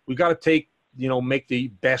planning. We got to take, make the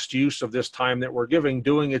best use of this time that we're giving,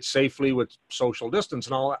 doing it safely with social distance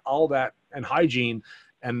and all that, and hygiene,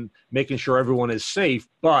 and making sure everyone is safe.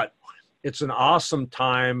 But it's an awesome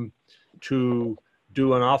time to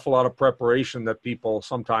do an awful lot of preparation that people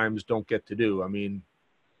sometimes don't get to do. I mean,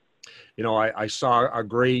 I saw a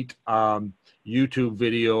great YouTube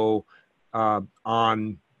video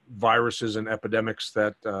on viruses and epidemics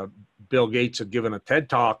that Bill Gates had given a TED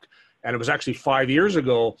Talk, and it was actually 5 years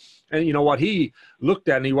ago. And what he looked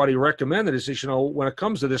at and what he recommended is, when it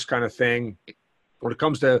comes to this kind of thing, when it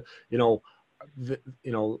comes to,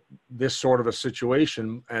 this sort of a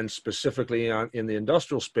situation, and specifically in the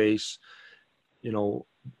industrial space,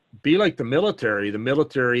 be like the military. The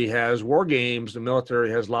military has war games. The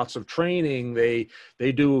military has lots of training. They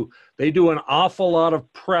do an awful lot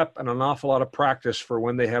of prep and an awful lot of practice for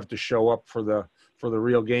when they have to show up for the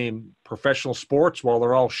real game. Professional sports, while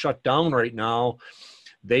they're all shut down right now,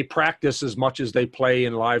 they practice as much as they play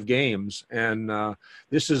in live games. And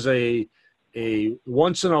this is a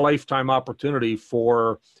once in a lifetime opportunity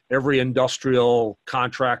for every industrial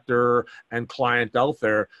contractor and client out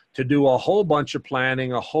there to do a whole bunch of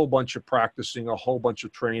planning, a whole bunch of practicing, a whole bunch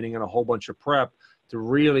of training, and a whole bunch of prep to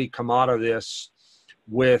really come out of this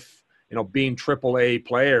with, being AAA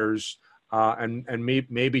players and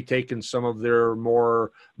maybe taking some of their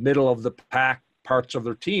more middle of the pack parts of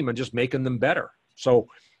their team and just making them better. So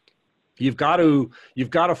you've got to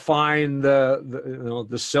find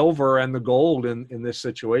the silver and the gold in this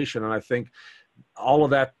situation. And I think all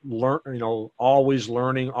of that always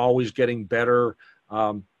learning, always getting better,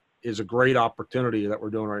 is a great opportunity that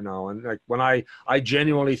we're doing right now. And like when I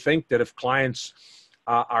genuinely think that if clients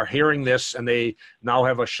are hearing this and they now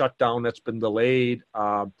have a shutdown that's been delayed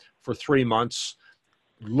for 3 months,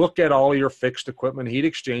 look at all your fixed equipment heat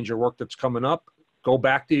exchanger work that's coming up. Go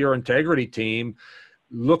back to your integrity team.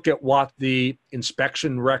 Look at what the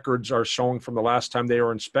inspection records are showing from the last time they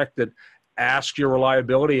were inspected. Ask your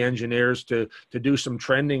reliability engineers to do some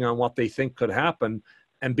trending on what they think could happen,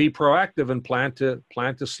 and be proactive and plan to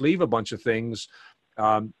sleeve a bunch of things,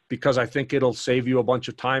 because I think it'll save you a bunch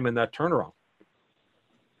of time in that turnaround.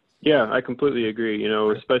 Yeah, I completely agree.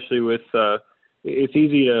 Especially with it's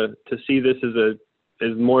easy to see this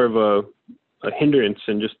as more of a hindrance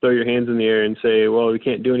and just throw your hands in the air and say, well, we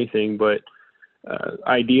can't do anything. But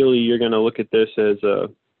ideally, you're going to look at this as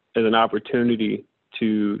an opportunity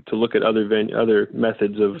to look at other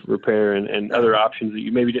methods of repair and other options that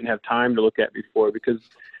you maybe didn't have time to look at before. Because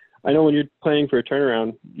I know when you're planning for a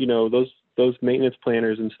turnaround, those maintenance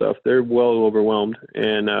planners and stuff, they're well overwhelmed,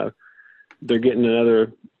 and they're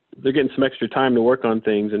getting some extra time to work on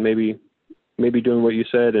things, and maybe doing what you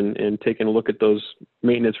said and taking a look at those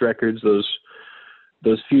maintenance records, those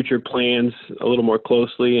future plans a little more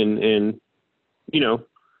closely, and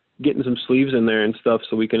getting some sleeves in there and stuff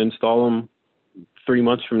so we can install them 3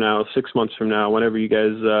 months from now, 6 months from now, whenever you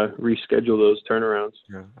guys reschedule those turnarounds.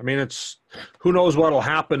 Yeah. I mean, who knows what'll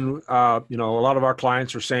happen. A lot of our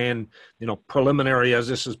clients are saying, preliminary, as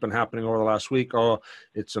this has been happening over the last week,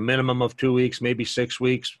 it's a minimum of 2 weeks, maybe 6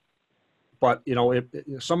 weeks. But,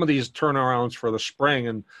 some of these turnarounds for the spring,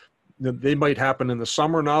 and they might happen in the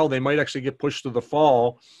summer now, they might actually get pushed to the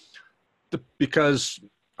fall because,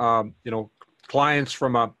 clients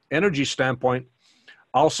from an energy standpoint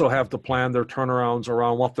also have to plan their turnarounds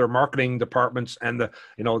around what their marketing departments and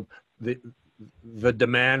the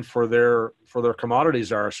demand for their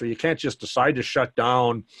commodities are. So you can't just decide to shut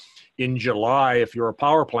down in July if you're a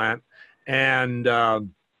power plant and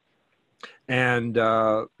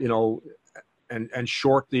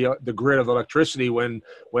short the grid of electricity when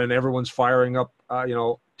everyone's firing up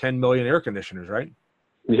 10 million air conditioners, right?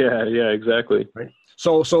 Yeah, exactly. Right.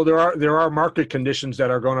 So there are market conditions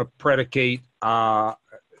that are going to predicate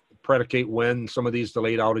when some of these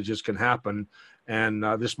delayed outages can happen, and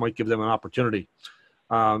this might give them an opportunity.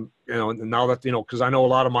 Now that because I know a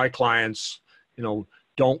lot of my clients,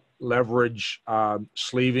 don't leverage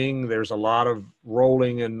sleeving. There's a lot of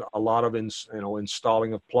rolling and a lot of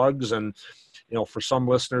installing of plugs, and for some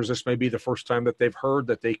listeners, this may be the first time that they've heard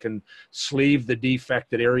that they can sleeve the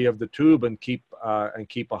defected area of the tube and keep a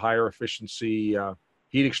higher efficiency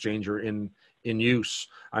heat exchanger in use.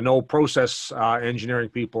 I know process engineering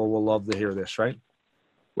people will love to hear this, right?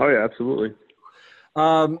 Oh yeah, absolutely.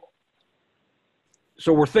 So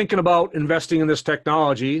we're thinking about investing in this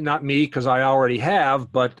technology, not me, because I already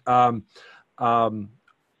have, but how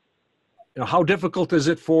difficult is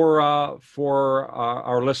it for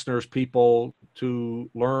our listeners, people, to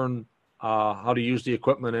learn how to use the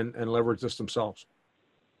equipment and leverage this themselves?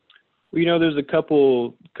 Well, there's a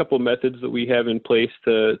couple methods that we have in place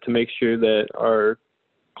to make sure that our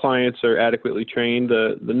clients are adequately trained.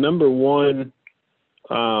 The number one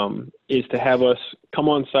is to have us come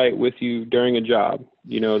on site with you during a job.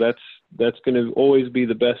 That's going to always be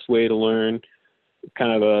the best way to learn,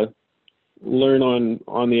 kind of learn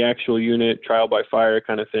on the actual unit, trial by fire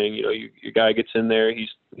kind of thing. Your guy gets in there,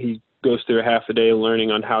 he goes through a half a day learning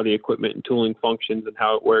on how the equipment and tooling functions and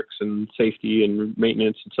how it works and safety and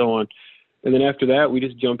maintenance and so on. And then after that, we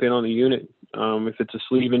just jump in on the unit. If it's a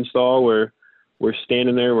sleeve install, we're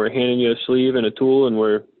standing there, we're handing you a sleeve and a tool, and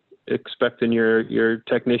we're expecting your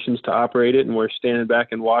technicians to operate it, and we're standing back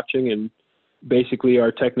and watching. And basically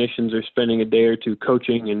our technicians are spending a day or two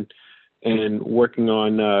coaching and working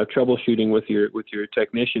on troubleshooting with your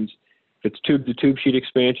technicians. If it's tube to tube sheet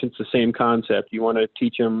expansion, it's the same concept. You want to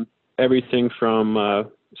teach them everything from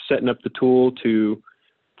setting up the tool to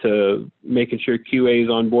making sure QA is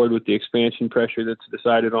on board with the expansion pressure that's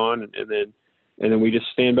decided on, and then we just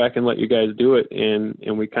stand back and let you guys do it, and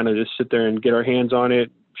we kind of just sit there and get our hands on it,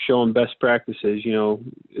 show them best practices.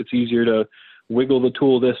 It's easier to wiggle the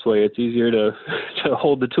tool this way. It's easier to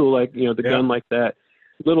hold the tool like gun like that.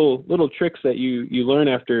 Little tricks that you learn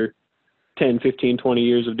after 10, 15, 20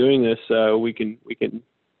 years of doing this. We can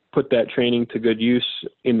put that training to good use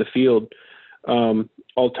in the field.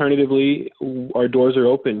 Alternatively, our doors are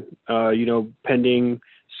open. Pending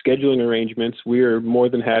scheduling arrangements, we are more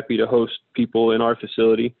than happy to host people in our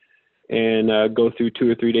facility and go through 2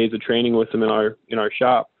 or 3 days of training with them in our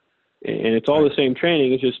shop. And it's all the same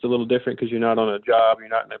training. It's just a little different because you're not on a job, you're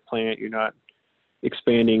not in a plant, you're not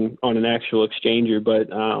expanding on an actual exchanger,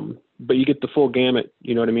 but you get the full gamut.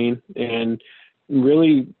 You know what I mean? And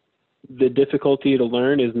really, the difficulty to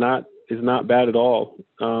learn is not bad at all.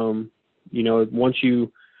 Once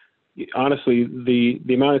you honestly, the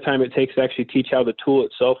amount of time it takes to actually teach how the tool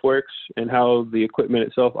itself works and how the equipment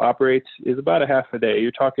itself operates is about a half a day.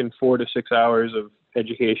 You're talking 4 to 6 hours of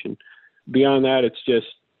education. Beyond that, it's just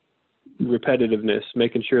repetitiveness,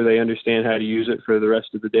 making sure they understand how to use it for the rest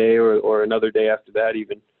of the day or another day after that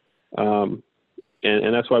even.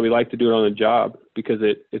 And that's why we like to do it on the job, because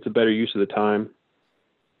it's a better use of the time.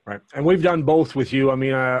 Right. And we've done both with you. I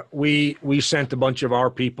mean, we sent a bunch of our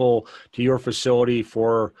people to your facility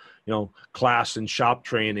for, class and shop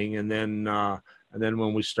training. And then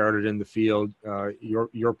when we started in the field,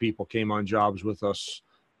 your people came on jobs with us.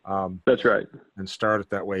 That's right. And started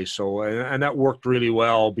that way. So, and that worked really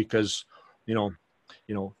well because,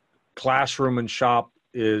 classroom and shop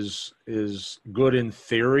is good in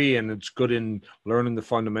theory and it's good in learning the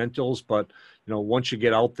fundamentals. But, once you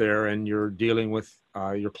get out there and you're dealing with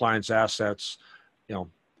your client's assets,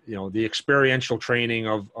 the experiential training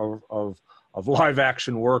of live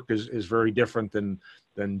action work is very different than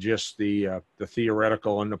just the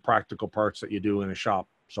theoretical and the practical parts that you do in a shop.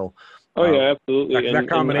 So, yeah, absolutely. That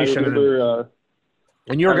combination. And I remember,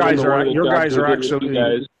 and your guys are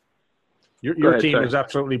absolutely. Your team sorry. is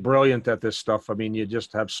absolutely brilliant at this stuff. I mean, you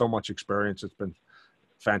just have so much experience. It's been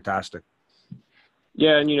fantastic.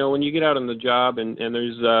 Yeah, and when you get out on the job and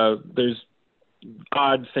there's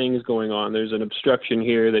odd things going on. There's an obstruction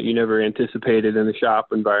here that you never anticipated in the shop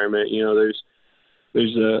environment.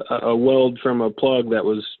 There's a weld from a plug that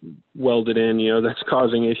was welded in, that's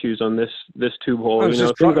causing issues on this tube hole. Things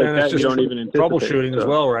like that you don't even anticipate. Troubleshooting as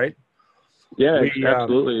well, right? Yeah,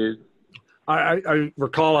 absolutely. I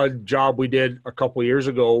recall a job we did a couple of years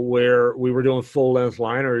ago where we were doing full length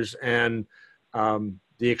liners, and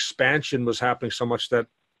the expansion was happening so much that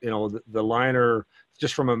the liner,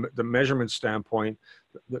 just from the measurement standpoint,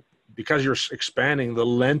 because you're expanding, the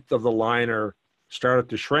length of the liner started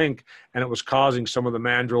to shrink, and it was causing some of the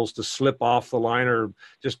mandrels to slip off the liner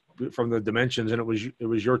just from the dimensions. And it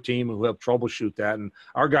was your team who helped troubleshoot that. And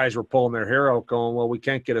our guys were pulling their hair out, going, "Well, we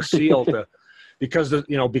can't get a seal to." Because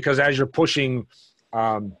as you're pushing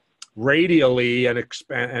radially and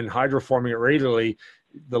hydroforming it radially,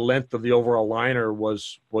 the length of the overall liner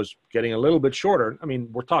was getting a little bit shorter. I mean,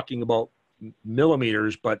 we're talking about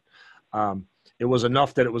millimeters, but it was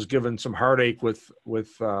enough that it was given some heartache with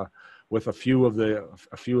a few of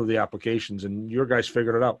the applications, and your guys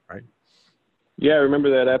figured it out, right? Yeah, I remember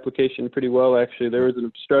that application pretty well, actually. There was an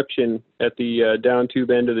obstruction at the down tube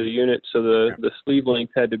end of the unit, so the sleeve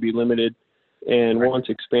length had to be limited. And once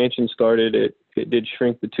expansion started, it did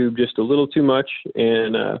shrink the tube just a little too much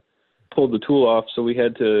and pulled the tool off. So we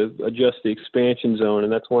had to adjust the expansion zone.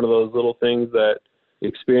 And that's one of those little things that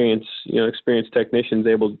experienced technicians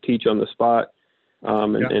able to teach on the spot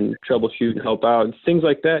and troubleshoot and help out. And things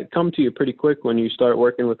like that come to you pretty quick when you start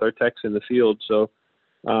working with our techs in the field. So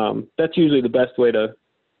that's usually the best way to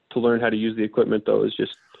learn how to use the equipment, though, is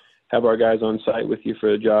just have our guys on site with you for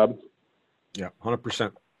a job. Yeah,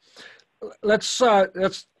 100%. Let's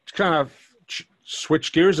kind of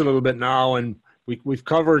switch gears a little bit now, and we've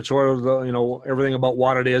covered sort of the everything about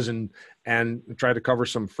what it is, and try to cover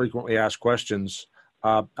some frequently asked questions.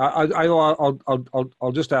 I'll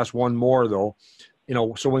just ask one more though.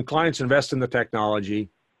 So when clients invest in the technology,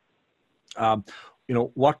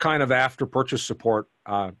 what kind of after purchase support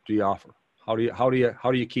do you offer? How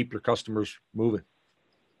do you keep your customers moving?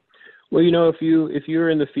 Well, if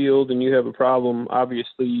you're in the field and you have a problem,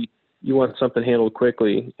 obviously you want something handled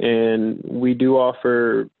quickly, and we do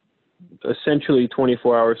offer essentially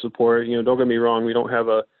 24-hour support. Don't get me wrong, we don't have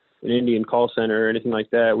an Indian call center or anything like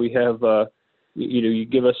that. We have, you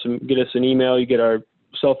get us an email, you get our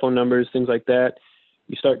cell phone numbers, things like that.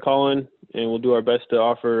 You start calling, and we'll do our best to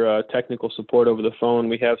offer technical support over the phone.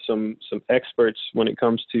 We have some experts when it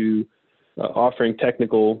comes to offering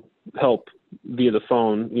technical help via the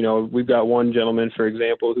phone. We've got one gentleman, for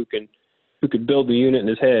example, who could build the unit in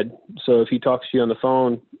his head. So if he talks to you on the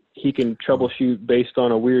phone, he can troubleshoot based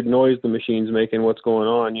on a weird noise the machine's making, what's going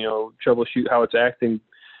on, troubleshoot how it's acting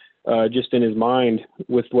just in his mind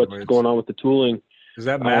with what's going on with the tooling. Is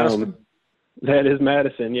that Madison? That is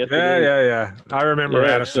Madison, yes. Yeah. I remember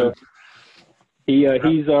Madison. So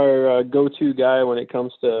he's our go-to guy when it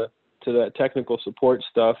comes to that technical support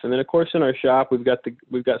stuff. And then of course in our shop, we've got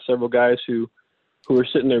several guys who are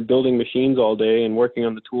sitting there building machines all day and working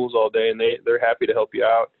on the tools all day, and they're happy to help you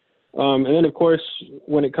out. And then of course,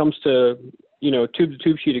 when it comes to, tube to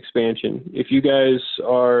tube sheet expansion, if you guys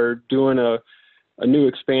are doing a new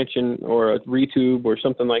expansion or a retube or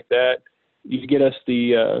something like that, you get us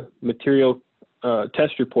the material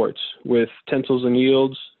test reports with tensils and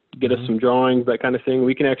yields, get us some drawings, that kind of thing.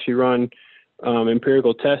 We can actually run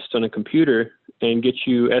empirical tests on a computer and get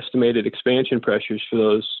you estimated expansion pressures for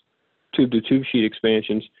those tube to tube sheet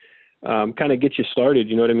expansions. Kind of get you started,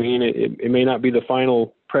 you know what I mean? It may not be the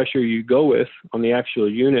final pressure you go with on the actual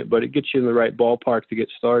unit, but it gets you in the right ballpark to get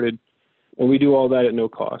started. And we do all that at no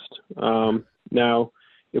cost. Now,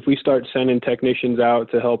 if we start sending technicians out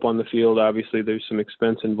to help on the field, obviously there's some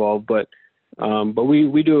expense involved, but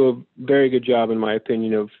we do a very good job, in my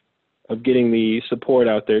opinion, of getting the support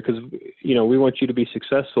out there, because, we want you to be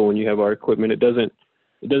successful when you have our equipment. It doesn't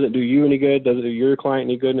do you any good, doesn't do your client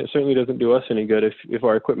any good, and it certainly doesn't do us any good if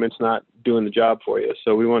our equipment's not doing the job for you.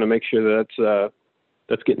 So we want to make sure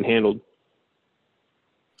that's getting handled.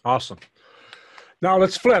 Awesome. Now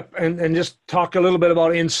let's flip and just talk a little bit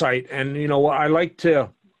about insight. And I like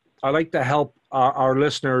to help our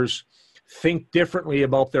listeners think differently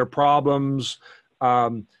about their problems,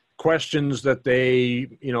 questions that they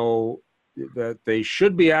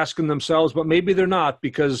should be asking themselves, but maybe they're not,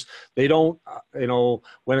 because they don't,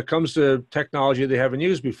 when it comes to technology they haven't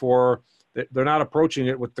used before, they're not approaching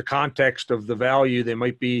it with the context of the value. They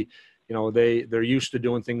might be, they're used to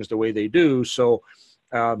doing things the way they do. So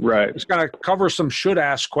right. Just kind of cover some should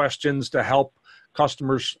ask questions to help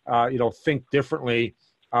customers, think differently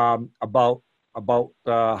about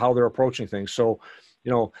how they're approaching things. So,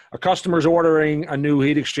 a customer's ordering a new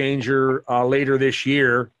heat exchanger later this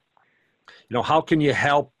year. How can you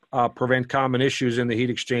help prevent common issues in the heat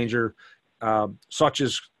exchanger, such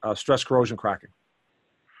as stress corrosion cracking?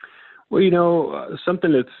 Well,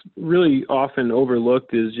 something that's really often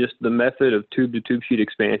overlooked is just the method of tube to tube sheet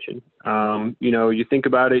expansion. You think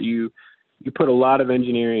about it, you put a lot of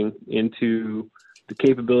engineering into the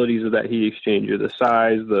capabilities of that heat exchanger, the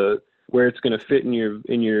size, where it's going to fit in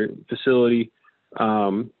your facility,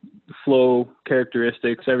 flow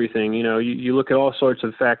characteristics, everything. You look at all sorts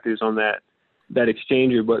of factors on that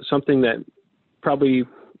exchanger, but something that probably,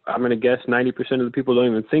 I'm going to guess 90% of the people don't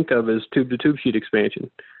even think of is tube to tube sheet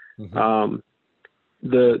expansion. Mm-hmm.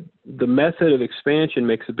 The method of expansion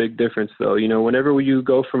makes a big difference, though. Whenever you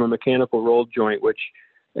go from a mechanical rolled joint, which,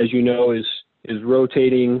 as you know, is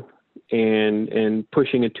rotating and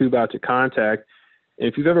pushing a tube out to contact. And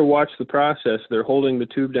if you've ever watched the process, they're holding the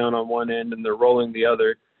tube down on one end and they're rolling the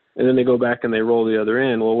other, and then they go back and they roll the other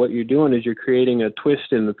end. Well, what you're doing is you're creating a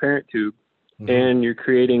twist in the parent tube, and you're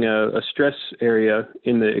creating a stress area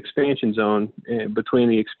in the expansion zone. And between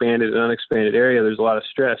the expanded and unexpanded area, there's a lot of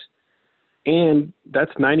stress. And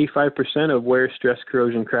that's 95% of where stress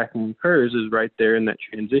corrosion cracking occurs, is right there in that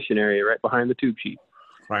transition area, right behind the tube sheet.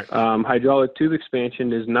 Right. Hydraulic tube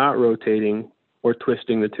expansion is not rotating or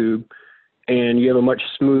twisting the tube, and you have a much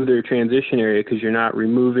smoother transition area because you're not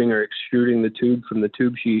removing or extruding the tube from the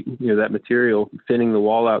tube sheet, that material, thinning the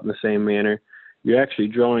wall out in the same manner. You're actually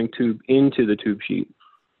drawing tube into the tube sheet.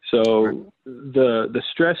 So the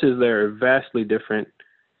stresses there are vastly different,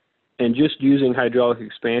 and just using hydraulic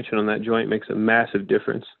expansion on that joint makes a massive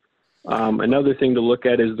difference. Another thing to look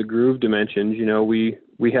at is the groove dimensions.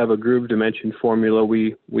 We have a groove dimension formula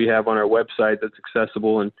we have on our website that's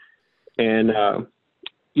accessible, and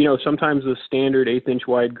sometimes the standard 1/8-inch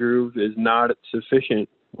wide groove is not sufficient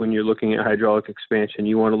when you're looking at hydraulic expansion.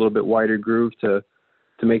 You want a little bit wider groove to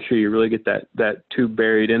make sure you really get that tube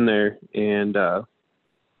buried in there and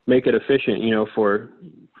make it efficient, for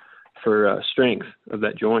strength of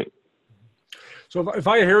that joint. So if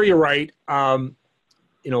I hear you right, from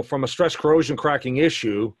a stress corrosion cracking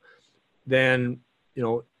issue, then,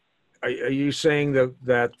 are you saying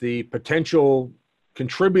that the potential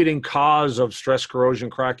contributing cause of stress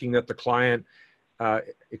corrosion cracking that the client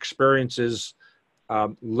experiences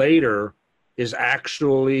later is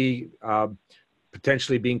actually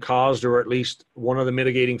potentially being caused, or at least one of the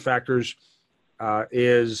mitigating factors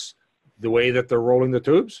is the way that they're rolling the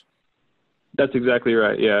tubes? That's exactly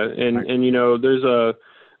right. Yeah. And, right. And,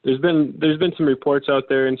 there's been some reports out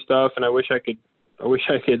there and stuff, and I wish I could tell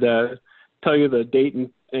you the date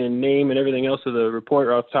and name and everything else of the report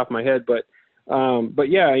off the top of my head. But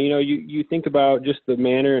yeah, you think about just the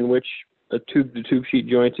manner in which a tube to tube sheet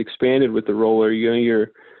joint's expanded with the roller.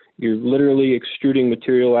 You're literally extruding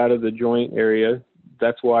material out of the joint area.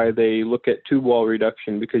 That's why they look at tube wall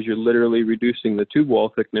reduction, because you're literally reducing the tube wall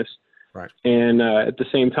thickness. Right. And at the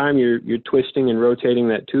same time, you're twisting and rotating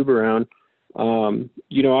that tube around. I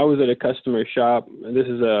was at a customer shop. This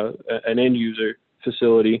is an end user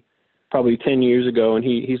facility, probably 10 years ago, and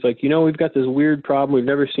he's like, we've got this weird problem. We've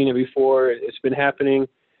never seen it before. It's been happening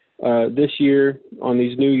this year on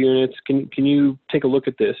these new units. Can you take a look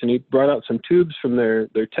at this? And he brought out some tubes from their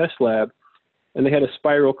test lab, and they had a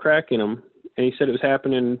spiral crack in them. And he said it was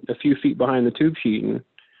happening a few feet behind the tube sheet. And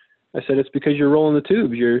I said, it's because you're rolling the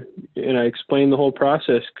tubes. And I explained the whole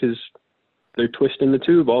process, because they're twisting the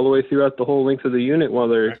tube all the way throughout the whole length of the unit while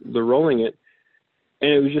they're rolling it.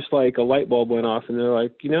 And it was just like a light bulb went off, and they're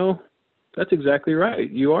like, that's exactly right.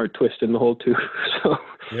 You are twisting the whole tube. So,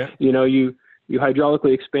 you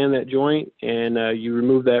hydraulically expand that joint, and you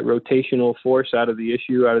remove that rotational force out of the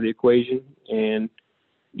issue, out of the equation. And,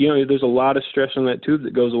 there's a lot of stress on that tube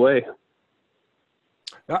that goes away.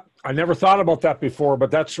 I never thought about that before, but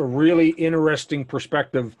that's a really interesting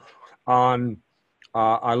perspective on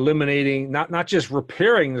eliminating, not just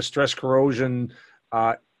repairing the stress corrosion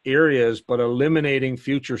areas, but eliminating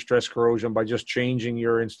future stress corrosion by just changing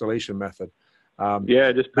your installation method.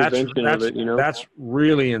 Just prevention of it. That's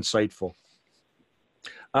really insightful.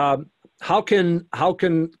 How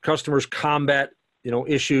can customers combat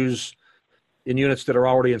issues in units that are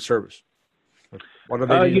already in service? What are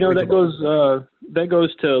they that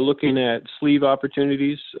goes to looking at sleeve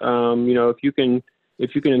opportunities. If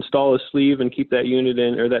you can install a sleeve and keep that unit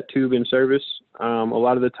in, or that tube in service, a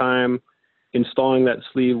lot of the time installing that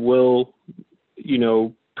sleeve will,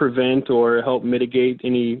 prevent or help mitigate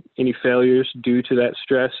any failures due to that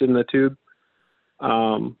stress in the tube.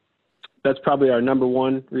 That's probably our number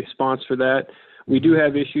one response for that. We do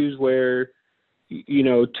have issues where,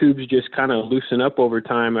 tubes just kind of loosen up over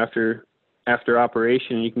time after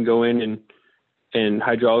operation. You can go in and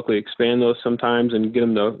hydraulically expand those sometimes and get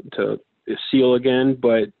them to seal again.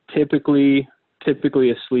 But typically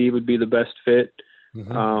a sleeve would be the best fit.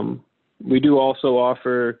 Mm-hmm. We do also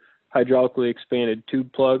offer hydraulically expanded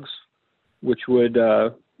tube plugs, which would,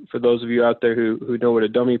 for those of you out there who know what a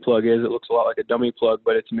dummy plug is, it looks a lot like a dummy plug,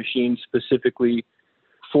 but it's machined specifically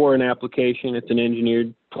for an application. It's an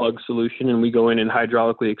engineered plug solution, and we go in and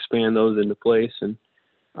hydraulically expand those into place. And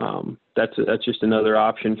that's just another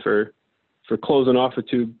option for closing off a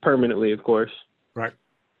tube permanently, of course. Right.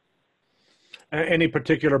 Any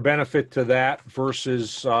particular benefit to that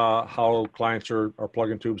versus how clients are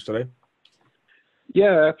plugging tubes today?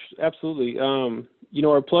 Yeah, absolutely.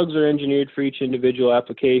 Our plugs are engineered for each individual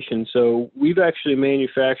application. So we've actually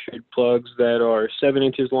manufactured plugs that are 7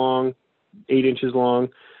 inches long, 8 inches long.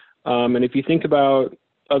 And if you think about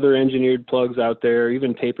other engineered plugs out there,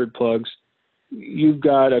 even tapered plugs, you've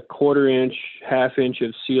got a 1/4 inch, 1/2 inch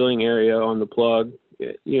of sealing area on the plug.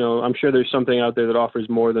 I'm sure there's something out there that offers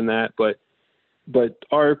more than that, but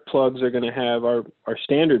our plugs are going to have, our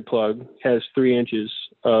standard plug has 3 inches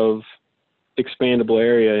of expandable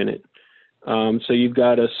area in it. So you've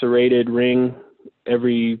got a serrated ring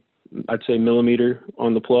every, I'd say, millimeter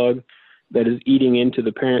on the plug that is eating into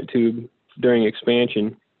the parent tube during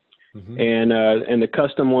expansion. Mm-hmm. And the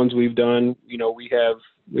custom ones we've done, we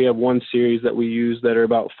have one series that we use that are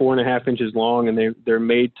about 4.5 inches long, and they're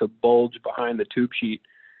made to bulge behind the tube sheet.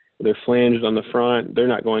 They're flanged on the front. They're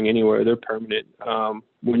not going anywhere. They're permanent.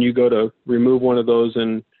 When you go to remove one of those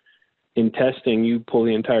in testing, you pull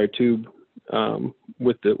the entire tube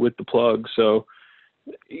with the plug. So,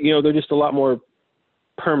 they're just a lot more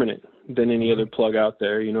permanent than any other plug out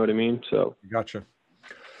there. You know what I mean? So. Gotcha.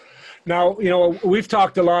 Now, we've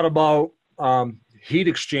talked a lot about heat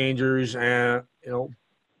exchangers, and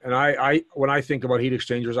and I when I think about heat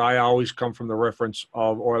exchangers, I always come from the reference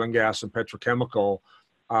of oil and gas and petrochemical.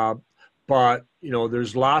 But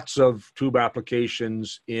there's lots of tube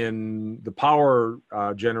applications in the power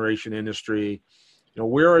generation industry.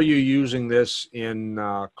 Where are you using this in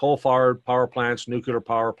coal-fired power plants, nuclear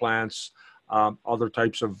power plants, other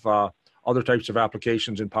types of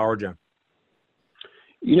applications in power gen?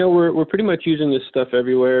 We're pretty much using this stuff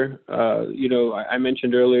everywhere. I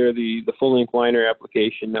mentioned earlier the full length liner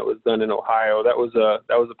application that was done in Ohio. That was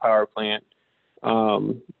a power plant.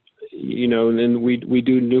 And then we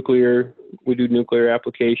do nuclear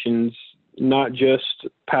applications, not just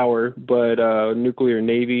power, but nuclear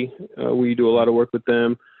Navy. We do a lot of work with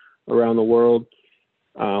them around the world.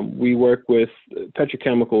 We work with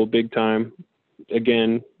petrochemical big time,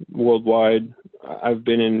 again, worldwide. I've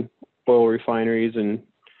been in oil refineries in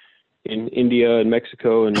India and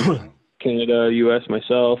Mexico and Canada, US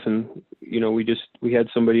myself. And, we had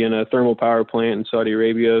somebody in a thermal power plant in Saudi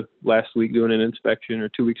Arabia last week doing an inspection, or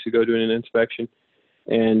 2 weeks ago doing an inspection.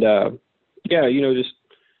 And,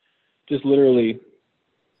 just literally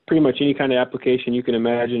pretty much any kind of application you can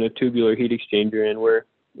imagine a tubular heat exchanger in, we're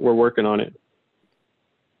working on it.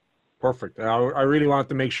 Perfect. I really wanted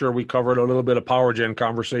to make sure we covered a little bit of power gen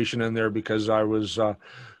conversation in there, because I was, I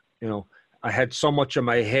had so much in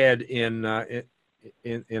my head in an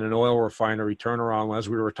oil refinery turnaround as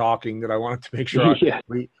we were talking, that I wanted to make sure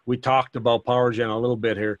we talked about power gen a little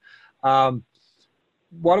bit here.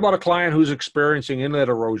 What about a client who's experiencing inlet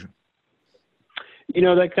erosion?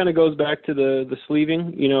 That kind of goes back to the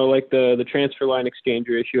sleeving, like the transfer line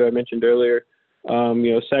exchanger issue I mentioned earlier.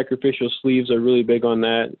 Sacrificial sleeves are really big on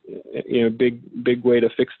that, big way to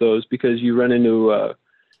fix those, because you run into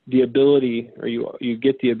the ability, or you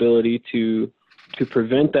get the ability to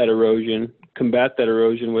prevent that erosion, combat that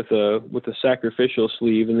erosion with a sacrificial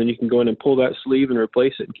sleeve, and then you can go in and pull that sleeve and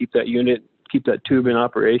replace it and keep that tube in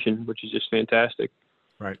operation, which is just fantastic.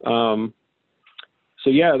 Right. So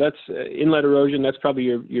yeah, that's inlet erosion. That's probably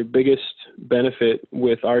your biggest benefit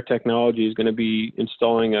with our technology, is going to be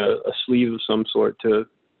installing a sleeve of some sort to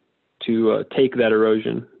take that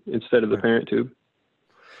erosion instead of the parent tube.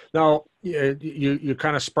 Now, you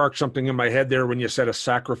kind of sparked something in my head there when you said a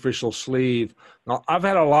sacrificial sleeve. Now, I've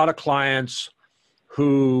had a lot of clients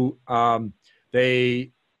who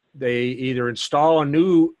they either install a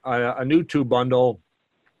new tube bundle,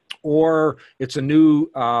 or it's a new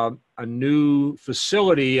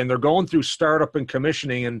facility, and they're going through startup and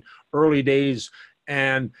commissioning in early days,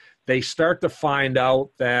 and they start to find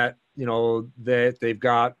out that that they've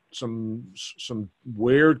got some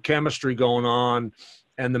weird chemistry going on,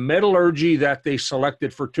 and the metallurgy that they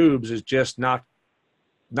selected for tubes is just not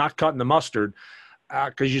cutting the mustard.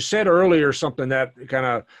 Because you said earlier something that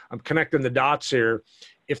I'm connecting the dots here.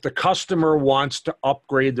 If the customer wants to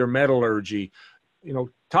upgrade their metallurgy,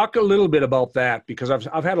 talk a little bit about that, because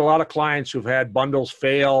I've had a lot of clients who've had bundles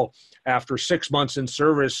fail after 6 months in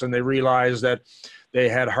service, and they realized that they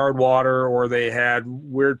had hard water, or they had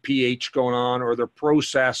weird pH going on, or their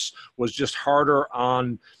process was just harder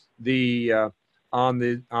on the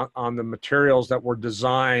materials that were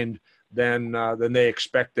designed than they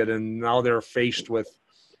expected, and now they're faced with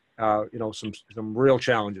some real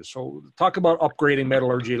challenges. So talk about upgrading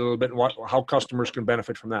metallurgy a little bit, and how customers can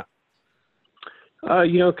benefit from that.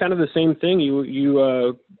 Kind of the same thing.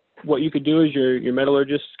 What you could do is your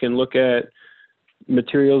metallurgists can look at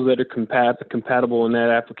materials that are compatible in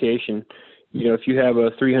that application. If you have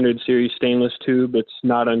a 300 series stainless tube, it's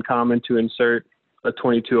not uncommon to insert a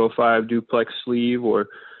 2205 duplex sleeve, or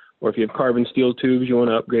if you have carbon steel tubes, you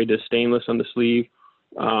want to upgrade to stainless on the sleeve.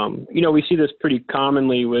 We see this pretty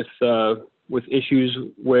commonly with issues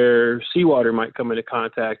where seawater might come into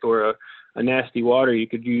contact, or a nasty water. You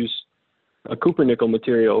could use a copper nickel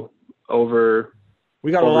material over.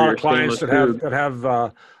 We got a lot of clients that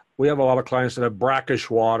have we have a lot of clients that have brackish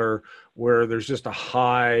water, where there's just a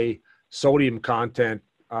high sodium content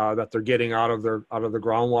that they're getting out of the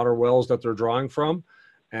groundwater wells that they're drawing from,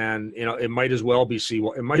 and it might as well be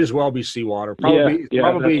seawater. It might as well be seawater.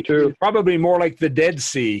 Probably more like the Dead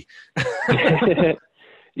Sea.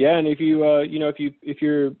 Yeah, and if if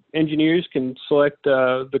your engineers can select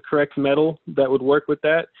the correct metal that would work with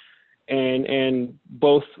that, and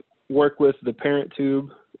both work with the parent tube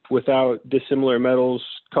without dissimilar metals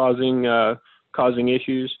causing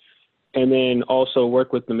issues, and then also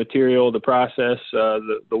work with the material, the process,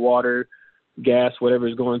 the water, gas, whatever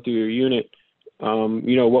is going through your unit.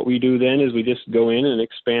 What we do then is we just go in and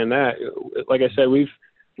expand that. Like I said, we've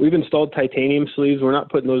installed titanium sleeves. We're not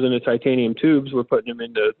putting those into titanium tubes. We're putting them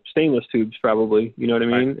into stainless tubes, probably. You know what I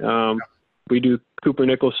mean? Right. We do copper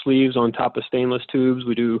nickel sleeves on top of stainless tubes.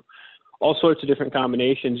 We do all sorts of different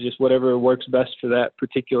combinations, just whatever works best for that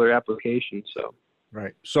particular application. So,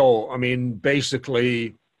 right. So, I mean,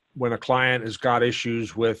 basically, when a client has got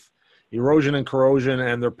issues with erosion and corrosion,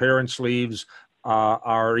 and their parent sleeves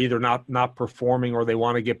are either not performing, or they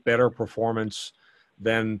want to get better performance,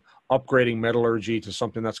 then upgrading metallurgy to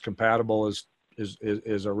something that's compatible is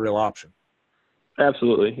a real option.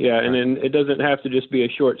 Absolutely. Yeah. And then it doesn't have to just be a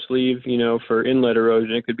short sleeve, for inlet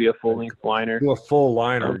erosion. It could be a full length liner. A full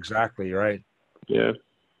liner. Exactly. Right. Yeah.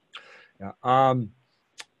 Yeah. I'm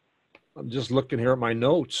just looking here at my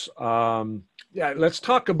notes. Let's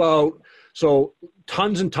talk about, so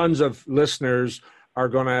tons and tons of listeners are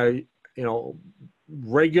going to,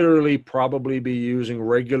 regularly probably be using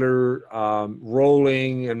regular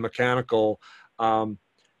rolling and mechanical, and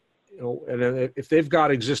if they've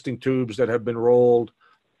got existing tubes that have been rolled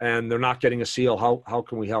and they're not getting a seal, how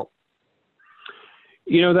can we help?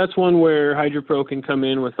 That's one where HydroPro can come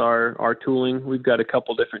in with our tooling. We've got a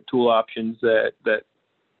couple different tool options that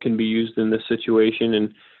can be used in this situation.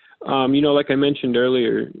 And Like I mentioned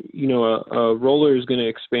earlier, a roller is going to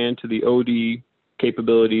expand to the OD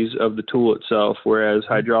capabilities of the tool itself, whereas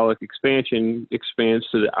hydraulic expansion expands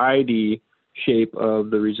to the ID shape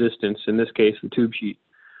of the resistance, in this case, the tube sheet.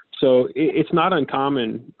 So it's not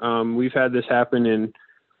uncommon. We've had this happen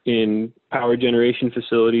in power generation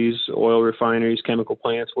facilities, oil refineries, chemical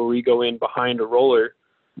plants, where we go in behind a roller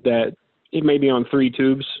that it may be on 3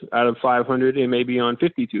 tubes out of 500, it may be on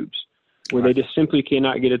 50 tubes, where they just simply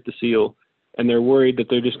cannot get it to seal. And they're worried that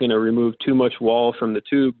they're just going to remove too much wall from the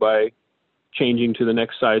tube by changing to the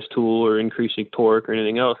next size tool or increasing torque or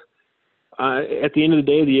anything else. At the end of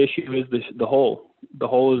the day, the issue is the hole. The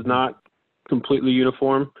hole is not completely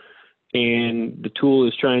uniform, and the tool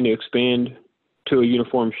is trying to expand to a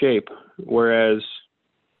uniform shape, whereas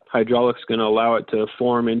hydraulics going to allow it to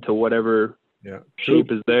form into whatever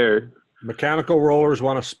shape is there. Mechanical rollers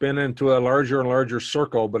want to spin into a larger and larger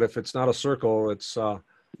circle, but if it's not a circle, it's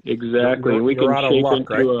exactly. You're, we can out of shape luck,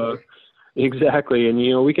 into right? Exactly,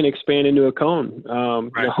 and we can expand into a cone. You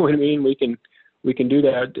know what I mean? We can do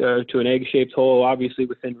that to an egg-shaped hole, obviously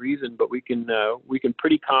within reason, but we can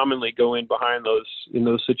pretty commonly go in behind in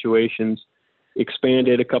those situations, expand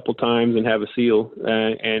it a couple times, and have a seal.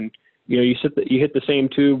 And you hit the same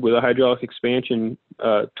tube with a hydraulic expansion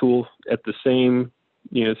tool at the same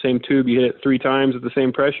tube. You hit it 3 times at the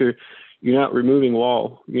same pressure. You're not removing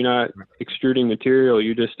wall. You're not extruding material.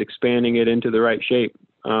 You're just expanding it into the right shape.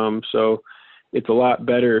 So it's a lot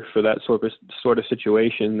better for that sort of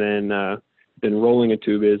situation than rolling a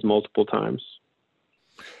tube is multiple times.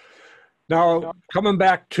 Now, coming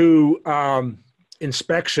back to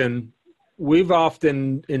inspection, we've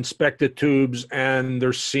often inspected tubes and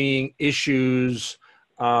they're seeing issues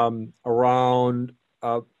around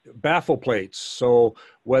baffle plates. So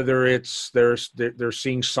whether it's they're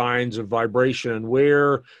seeing signs of vibration and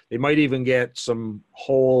wear, they might even get some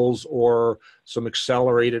holes or some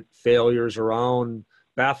accelerated failures around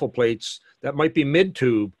baffle plates that might be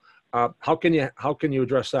mid-tube. How can you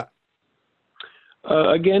address that?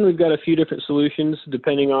 Again, we've got a few different solutions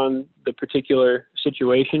depending on the particular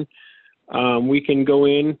situation. We can go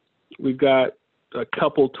in. We've got a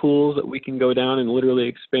couple tools that we can go down and literally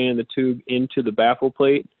expand the tube into the baffle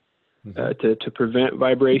plate to prevent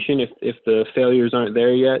vibration if the failures aren't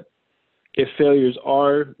there yet. If failures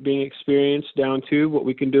are being experienced down tube, what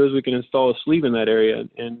we can do is we can install a sleeve in that area,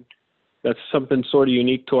 and that's something sort of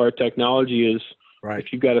unique to our technology. Is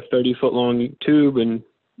if you've got a 30-foot long tube and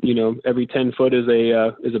every 10 foot is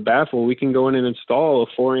a baffle, we can go in and install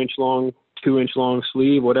a 4-inch long, 2-inch long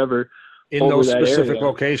sleeve, whatever, in those specific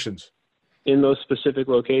locations. In those specific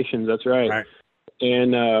locations, that's right.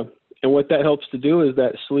 And what that helps to do is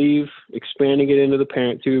that sleeve, expanding it into the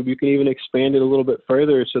parent tube. You can even expand it a little bit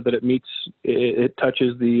further so that it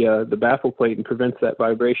touches the baffle plate and prevents that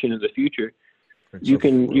vibration in the future. You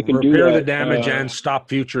can repair the damage and stop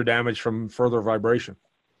future damage from further vibration.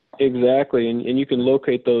 Exactly, and you can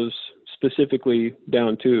locate those specifically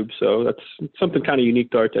down tube. So that's something kind of unique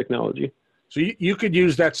to our technology. So you could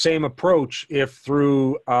use that same approach if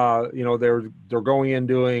through they're going in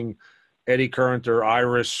doing eddy current or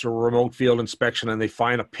iris or remote field inspection and they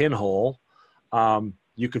find a pinhole.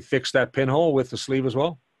 You could fix that pinhole with the sleeve as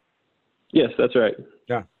well? Yes, that's right.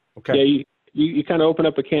 Yeah. Okay. Yeah, you kind of open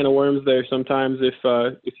up a can of worms there sometimes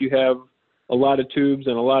if you have a lot of tubes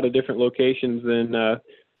and a lot of different locations, then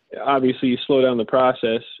obviously you slow down the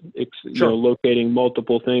process. It's locating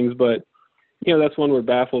multiple things, but that's one where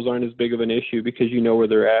baffles aren't as big of an issue because where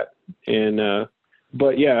they're at. And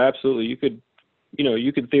but yeah, absolutely, you could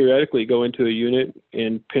theoretically go into a unit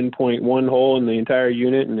and pinpoint one hole in the entire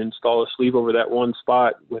unit and install a sleeve over that one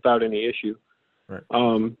spot without any issue. Right.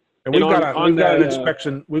 And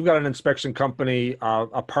we've got an inspection company,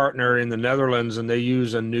 a partner in the Netherlands, and they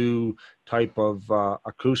use a new type of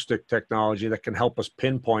acoustic technology that can help us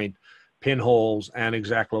pinpoint pinholes and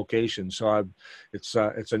exact locations. So it's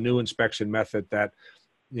a new inspection method that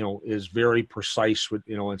is very precise. With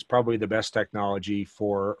it's probably the best technology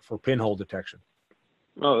for pinhole detection.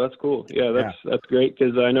 Oh, that's cool. Yeah, that's great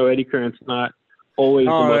because I know eddy current's not always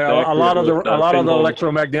the most accurate. A lot of the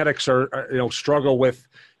electromagnetics are struggle with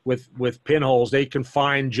pinholes. They can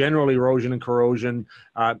find general erosion and corrosion,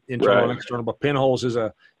 internal and external, but pinholes is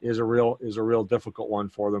a real difficult one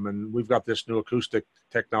for them. And we've got this new acoustic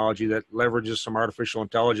technology that leverages some artificial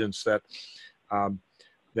intelligence that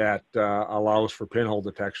allows for pinhole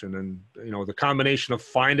detection. And the combination of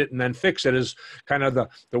find it and then fix it is kind of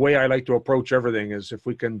the way I like to approach everything. Is if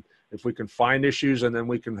we can find issues and then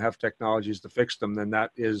we can have technologies to fix them, then that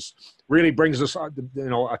really brings us a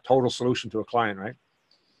total solution to a client, right?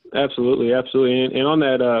 Absolutely. And on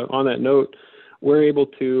that note, we're able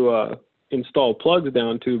to install plugs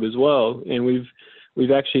down tube as well. And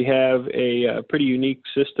we've actually have a pretty unique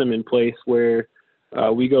system in place where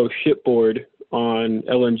we go shipboard on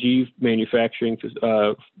LNG manufacturing,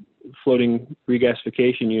 floating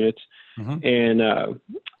regasification units. Mm-hmm. And,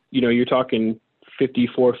 you're talking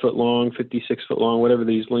 54-foot long, 56-foot long, whatever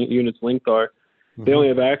these units length are. Mm-hmm. They only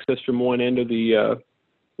have access from one end of the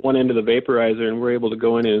vaporizer, and we're able to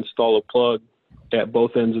go in and install a plug at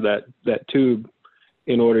both ends of that tube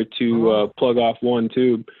in order to plug off one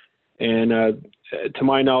tube. And to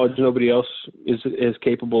my knowledge, nobody else is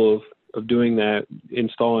capable of doing that,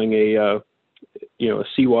 installing a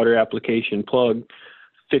seawater application plug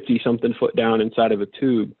 50-something foot down inside of a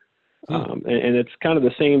tube. And it's kind of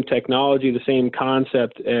the same technology, the same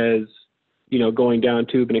concept as, going down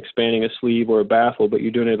tube and expanding a sleeve or a baffle, but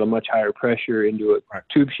you're doing it at a much higher pressure into a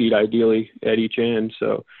tube sheet, ideally at each end.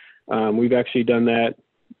 So we've actually done that,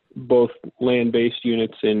 both land-based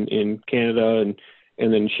units in Canada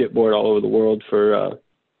and then shipboard all over the world for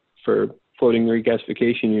floating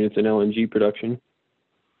regasification units and LNG production.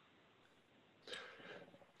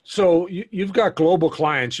 So you've got global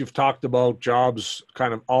clients. You've talked about jobs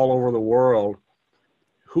kind of all over the world.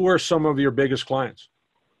 Who are some of your biggest clients?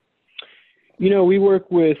 We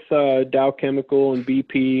work with Dow Chemical and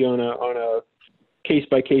BP on a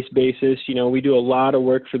case-by-case basis. We do a lot of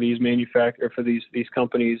work for these these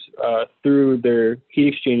companies through their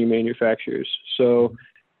heat exchanger manufacturers. So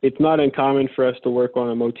it's not uncommon for us to work on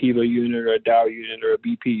a Motiva unit or a Dow unit or a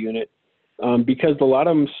BP unit because a lot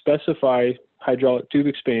of them specify hydraulic tube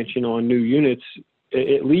expansion on new units,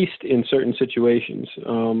 at least in certain situations.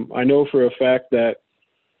 I know for a fact that,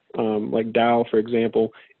 like Dow, for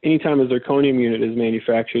example, anytime a zirconium unit is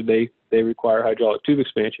manufactured, they require hydraulic tube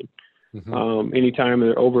expansion. Mm-hmm. Anytime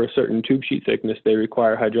they're over a certain tube sheet thickness, they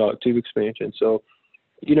require hydraulic tube expansion. So,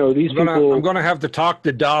 these people. I'm going to have to talk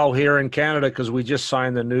to Dow here in Canada because we just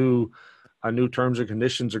signed a new terms and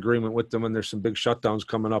conditions agreement with them, and there's some big shutdowns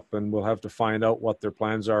coming up, and we'll have to find out what their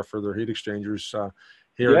plans are for their heat exchangers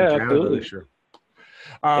here in Canada absolutely. This year.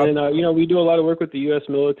 We do a lot of work with the U.S.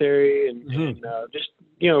 military and, mm-hmm. and just,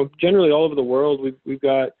 generally all over the world. We've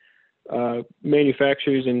got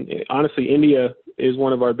manufacturers, and honestly, India is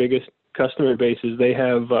one of our biggest customer bases. They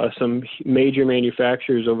have some major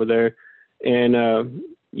manufacturers over there, and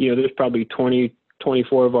there's probably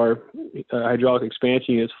 24 of our hydraulic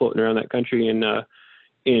expansion units floating around that country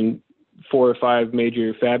in 4 or 5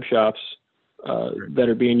 major fab shops that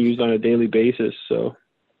are being used on a daily basis. So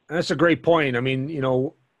that's a great point. I mean,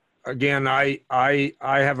 again, I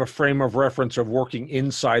have a frame of reference of working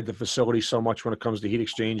inside the facility so much when it comes to heat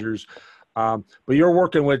exchangers, but you're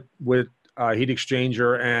working with heat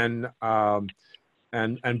exchanger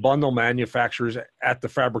and bundle manufacturers at the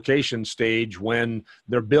fabrication stage when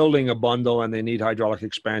they're building a bundle and they need hydraulic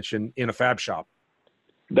expansion in a fab shop.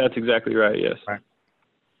 That's exactly right. Yes. Right.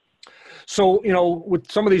 So,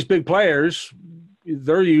 with some of these big players,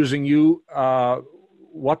 they're using you.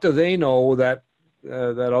 What do they know that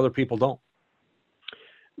other people don't?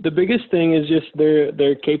 The biggest thing is just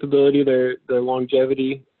their capability, their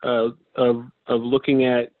longevity of looking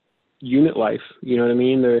at unit life. You know what I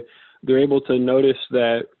mean? They're able to notice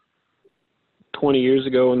that 20 years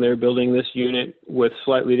ago when they're building this unit with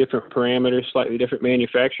slightly different parameters, slightly different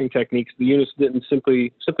manufacturing techniques, the units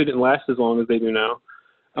simply didn't last as long as they do now.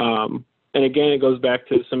 And again, it goes back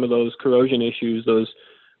to some of those corrosion issues, those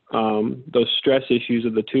stress issues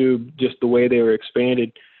of the tube, just the way they were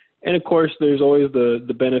expanded. And of course, there's always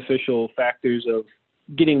the beneficial factors of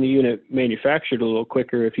getting the unit manufactured a little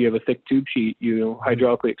quicker. If you have a thick tube sheet,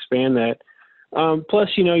 hydraulically expand that. Plus,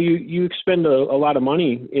 you expend a lot of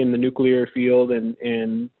money in the nuclear field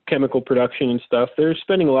and chemical production and stuff. They're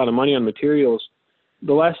spending a lot of money on materials.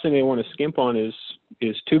 The last thing they want to skimp on is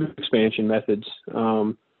tube expansion methods.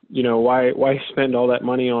 Why spend all that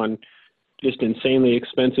money on just insanely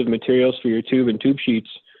expensive materials for your tube and tube sheets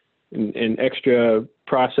and extra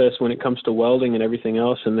process when it comes to welding and everything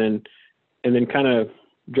else, and then kind of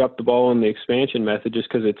drop the ball on the expansion method just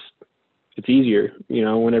because it's easier.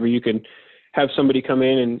 Whenever you can have somebody come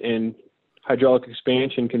in and hydraulic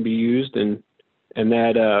expansion can be used and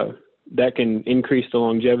that can increase the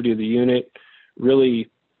longevity of the unit, really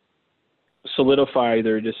solidify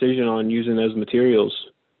their decision on using those materials.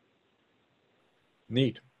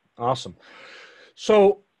 Neat. Awesome.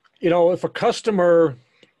 So, if a customer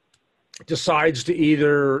decides to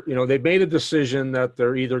either, they've made a decision that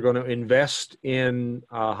they're either going to invest in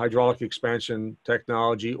hydraulic expansion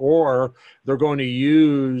technology or they're going to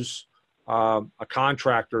use a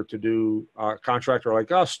contractor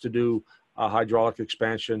like us to do hydraulic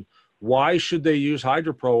expansion, why should they use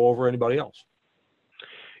HydroPro over anybody else?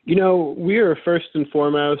 We are first and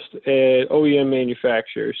foremost an OEM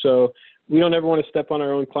manufacturer, so we don't ever want to step on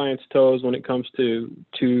our own clients' toes when it comes to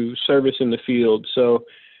service in the field. So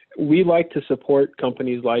we like to support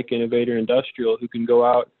companies like Innovator Industrial who can go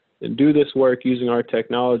out and do this work using our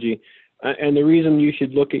technology. And the reason you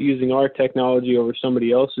should look at using our technology over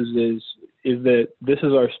somebody else's is that this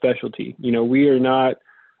is our specialty. We are not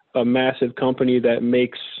a massive company that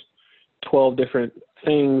makes 12 different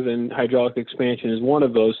things, and hydraulic expansion is one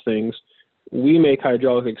of those things. We make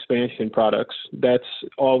hydraulic expansion products. That's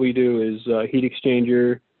all we do is heat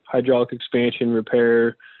exchanger, hydraulic expansion,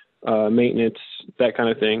 repair, maintenance, that kind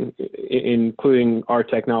of thing, including our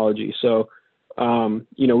technology. So,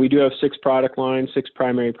 we do have 6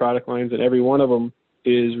 primary product lines, and every one of them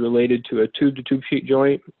is related to a tube-to-tube sheet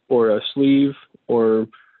joint or a sleeve or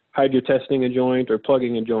hydro testing a joint or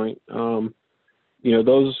plugging a joint. Those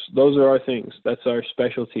are our things. That's our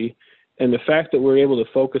specialty. And the fact that we're able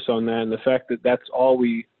to focus on that, and the fact that that's all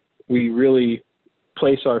we really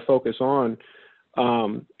place our focus on,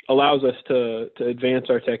 allows us to advance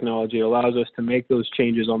our technology. It allows us to make those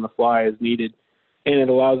changes on the fly as needed. And it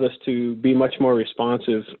allows us to be much more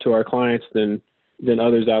responsive to our clients than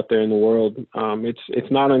others out there in the world.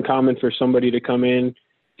 It's not uncommon for somebody to come in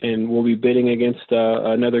and we'll be bidding against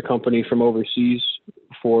another company from overseas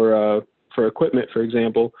for equipment, for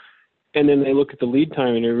example. And then they look at the lead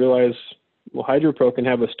time and they realize, well, HydroPro can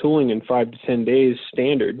have us tooling in 5 to 10 days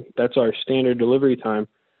standard. That's our standard delivery time.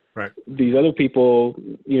 Right. These other people,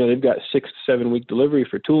 they've got 6 to 7 week delivery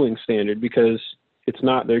for tooling standard because it's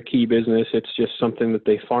not their key business. It's just something that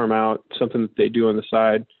they farm out, something that they do on the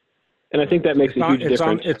side. And I think that makes a huge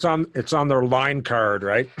difference. It's on their line card,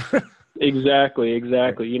 right? Exactly.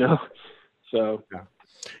 So.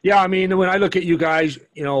 Yeah. I mean, when I look at you guys,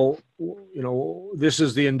 this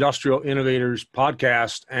is the Industrial Innovators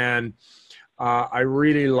podcast, and I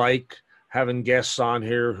really like having guests on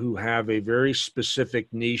here who have a very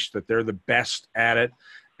specific niche that they're the best at it.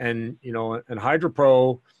 And, and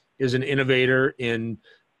HydroPro is an innovator in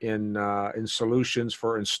solutions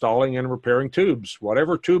for installing and repairing tubes.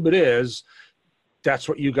 Whatever tube it is, that's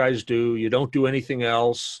what you guys do. You don't do anything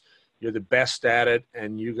else. You're the best at it,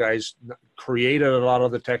 and you guys created a lot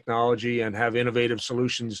of the technology and have innovative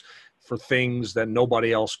solutions for things that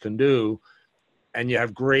nobody else can do. And you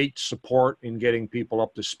have great support in getting people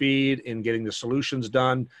up to speed, in getting the solutions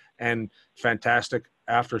done, and fantastic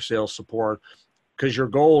after-sales support. Because your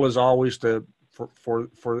goal is always for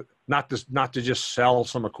not to just sell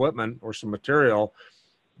some equipment or some material.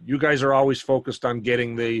 You guys are always focused on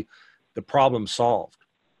getting the problem solved.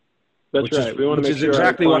 That's right. We want to make sure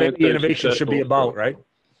exactly what innovation should be about, right?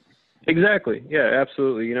 Exactly. Yeah,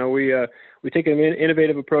 absolutely. We take an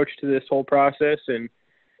innovative approach to this whole process, and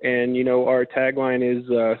our tagline is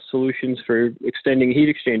solutions for extending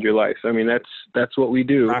heat exchanger life. I mean, that's what we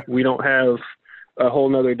do. We don't have a whole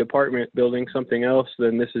nother department building something else.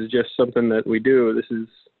 Then this is just something that we do. This is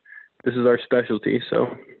our specialty.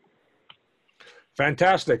 So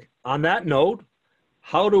fantastic. On that note,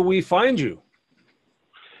 how do we find you?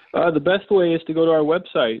 The best way is to go to our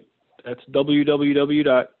website. That's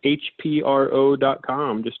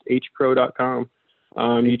www.hpro.com, just hpro.com.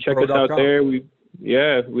 You check us out there. We've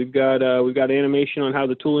got animation on how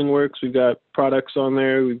the tooling works. We've got products on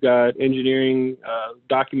there. We've got engineering,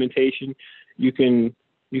 documentation. You can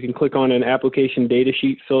click on an application data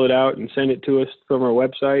sheet, fill it out, and send it to us from our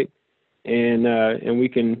website, and we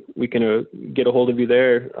can get a hold of you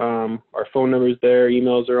there. Our phone number's there,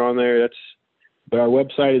 emails are on there. But our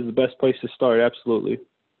website is the best place to start. Absolutely.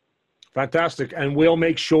 Fantastic. And we'll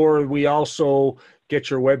make sure we also get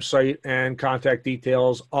your website and contact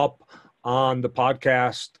details up on the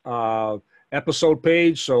podcast episode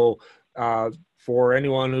page. So for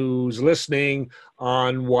anyone who's listening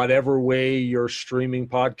on whatever way you're streaming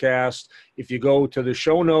podcast, if you go to the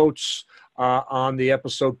show notes on the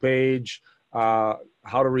episode page, how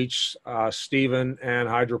to reach Stephen and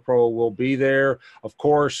HydroPro will be there. Of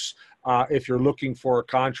course, if you're looking for a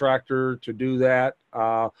contractor to do that,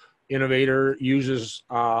 Innovator uses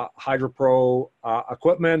HydroPro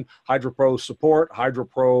equipment, HydroPro support,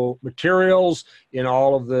 HydroPro materials in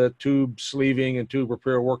all of the tube sleeving and tube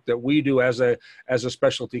repair work that we do as a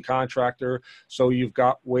specialty contractor. So you've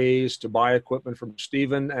got ways to buy equipment from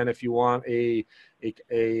Stephen, and if you want a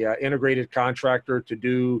integrated contractor to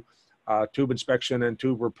do tube inspection and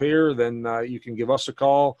tube repair, then you can give us a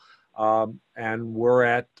call. And we're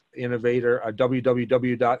at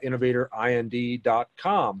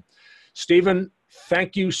www.innovatorind.com. Stephen,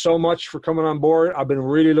 thank you so much for coming on board. I've been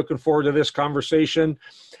really looking forward to this conversation.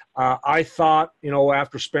 I thought,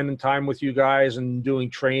 after spending time with you guys and doing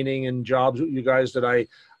training and jobs with you guys, that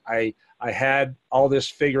I had all this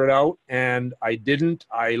figured out, and I didn't.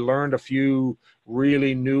 I learned a few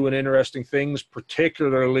really new and interesting things,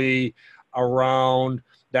 particularly around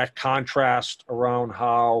that contrast around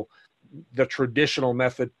how the traditional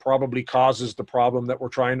method probably causes the problem that we're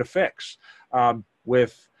trying to fix,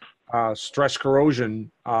 with stress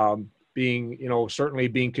corrosion being, certainly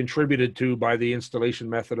being contributed to by the installation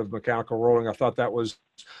method of mechanical rolling. I thought that was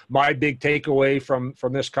my big takeaway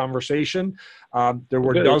from this conversation. There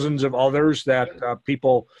were dozens of others that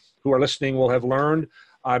people who are listening will have learned.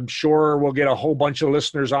 I'm sure we'll get a whole bunch of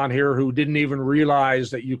listeners on here who didn't even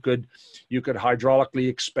realize that you could hydraulically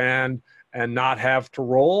expand and not have to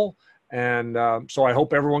roll. And so I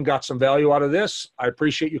hope everyone got some value out of this. I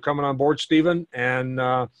appreciate you coming on board, Stephen, and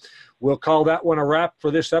we'll call that one a wrap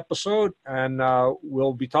for this episode, and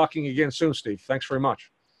we'll be talking again soon, Steve. Thanks very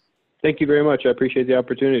much. Thank you very much. I appreciate the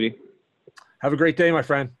opportunity. Have a great day, my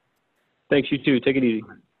friend. Thanks, you too. Take it easy.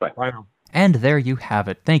 Bye. Bye now. And there you have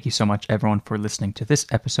it. Thank you so much, everyone, for listening to this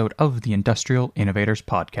episode of the Industrial Innovators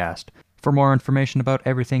Podcast. For more information about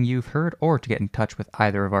everything you've heard, or to get in touch with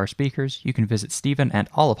either of our speakers, you can visit Stephen and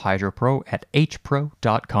all of HydroPro at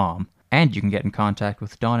hpro.com. And you can get in contact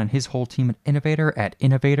with Don and his whole team at Innovator at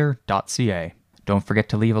innovator.ca. Don't forget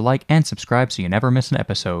to leave a like and subscribe so you never miss an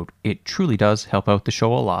episode. It truly does help out the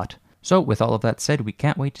show a lot. So with all of that said, we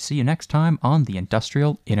can't wait to see you next time on the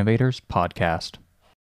Industrial Innovators Podcast.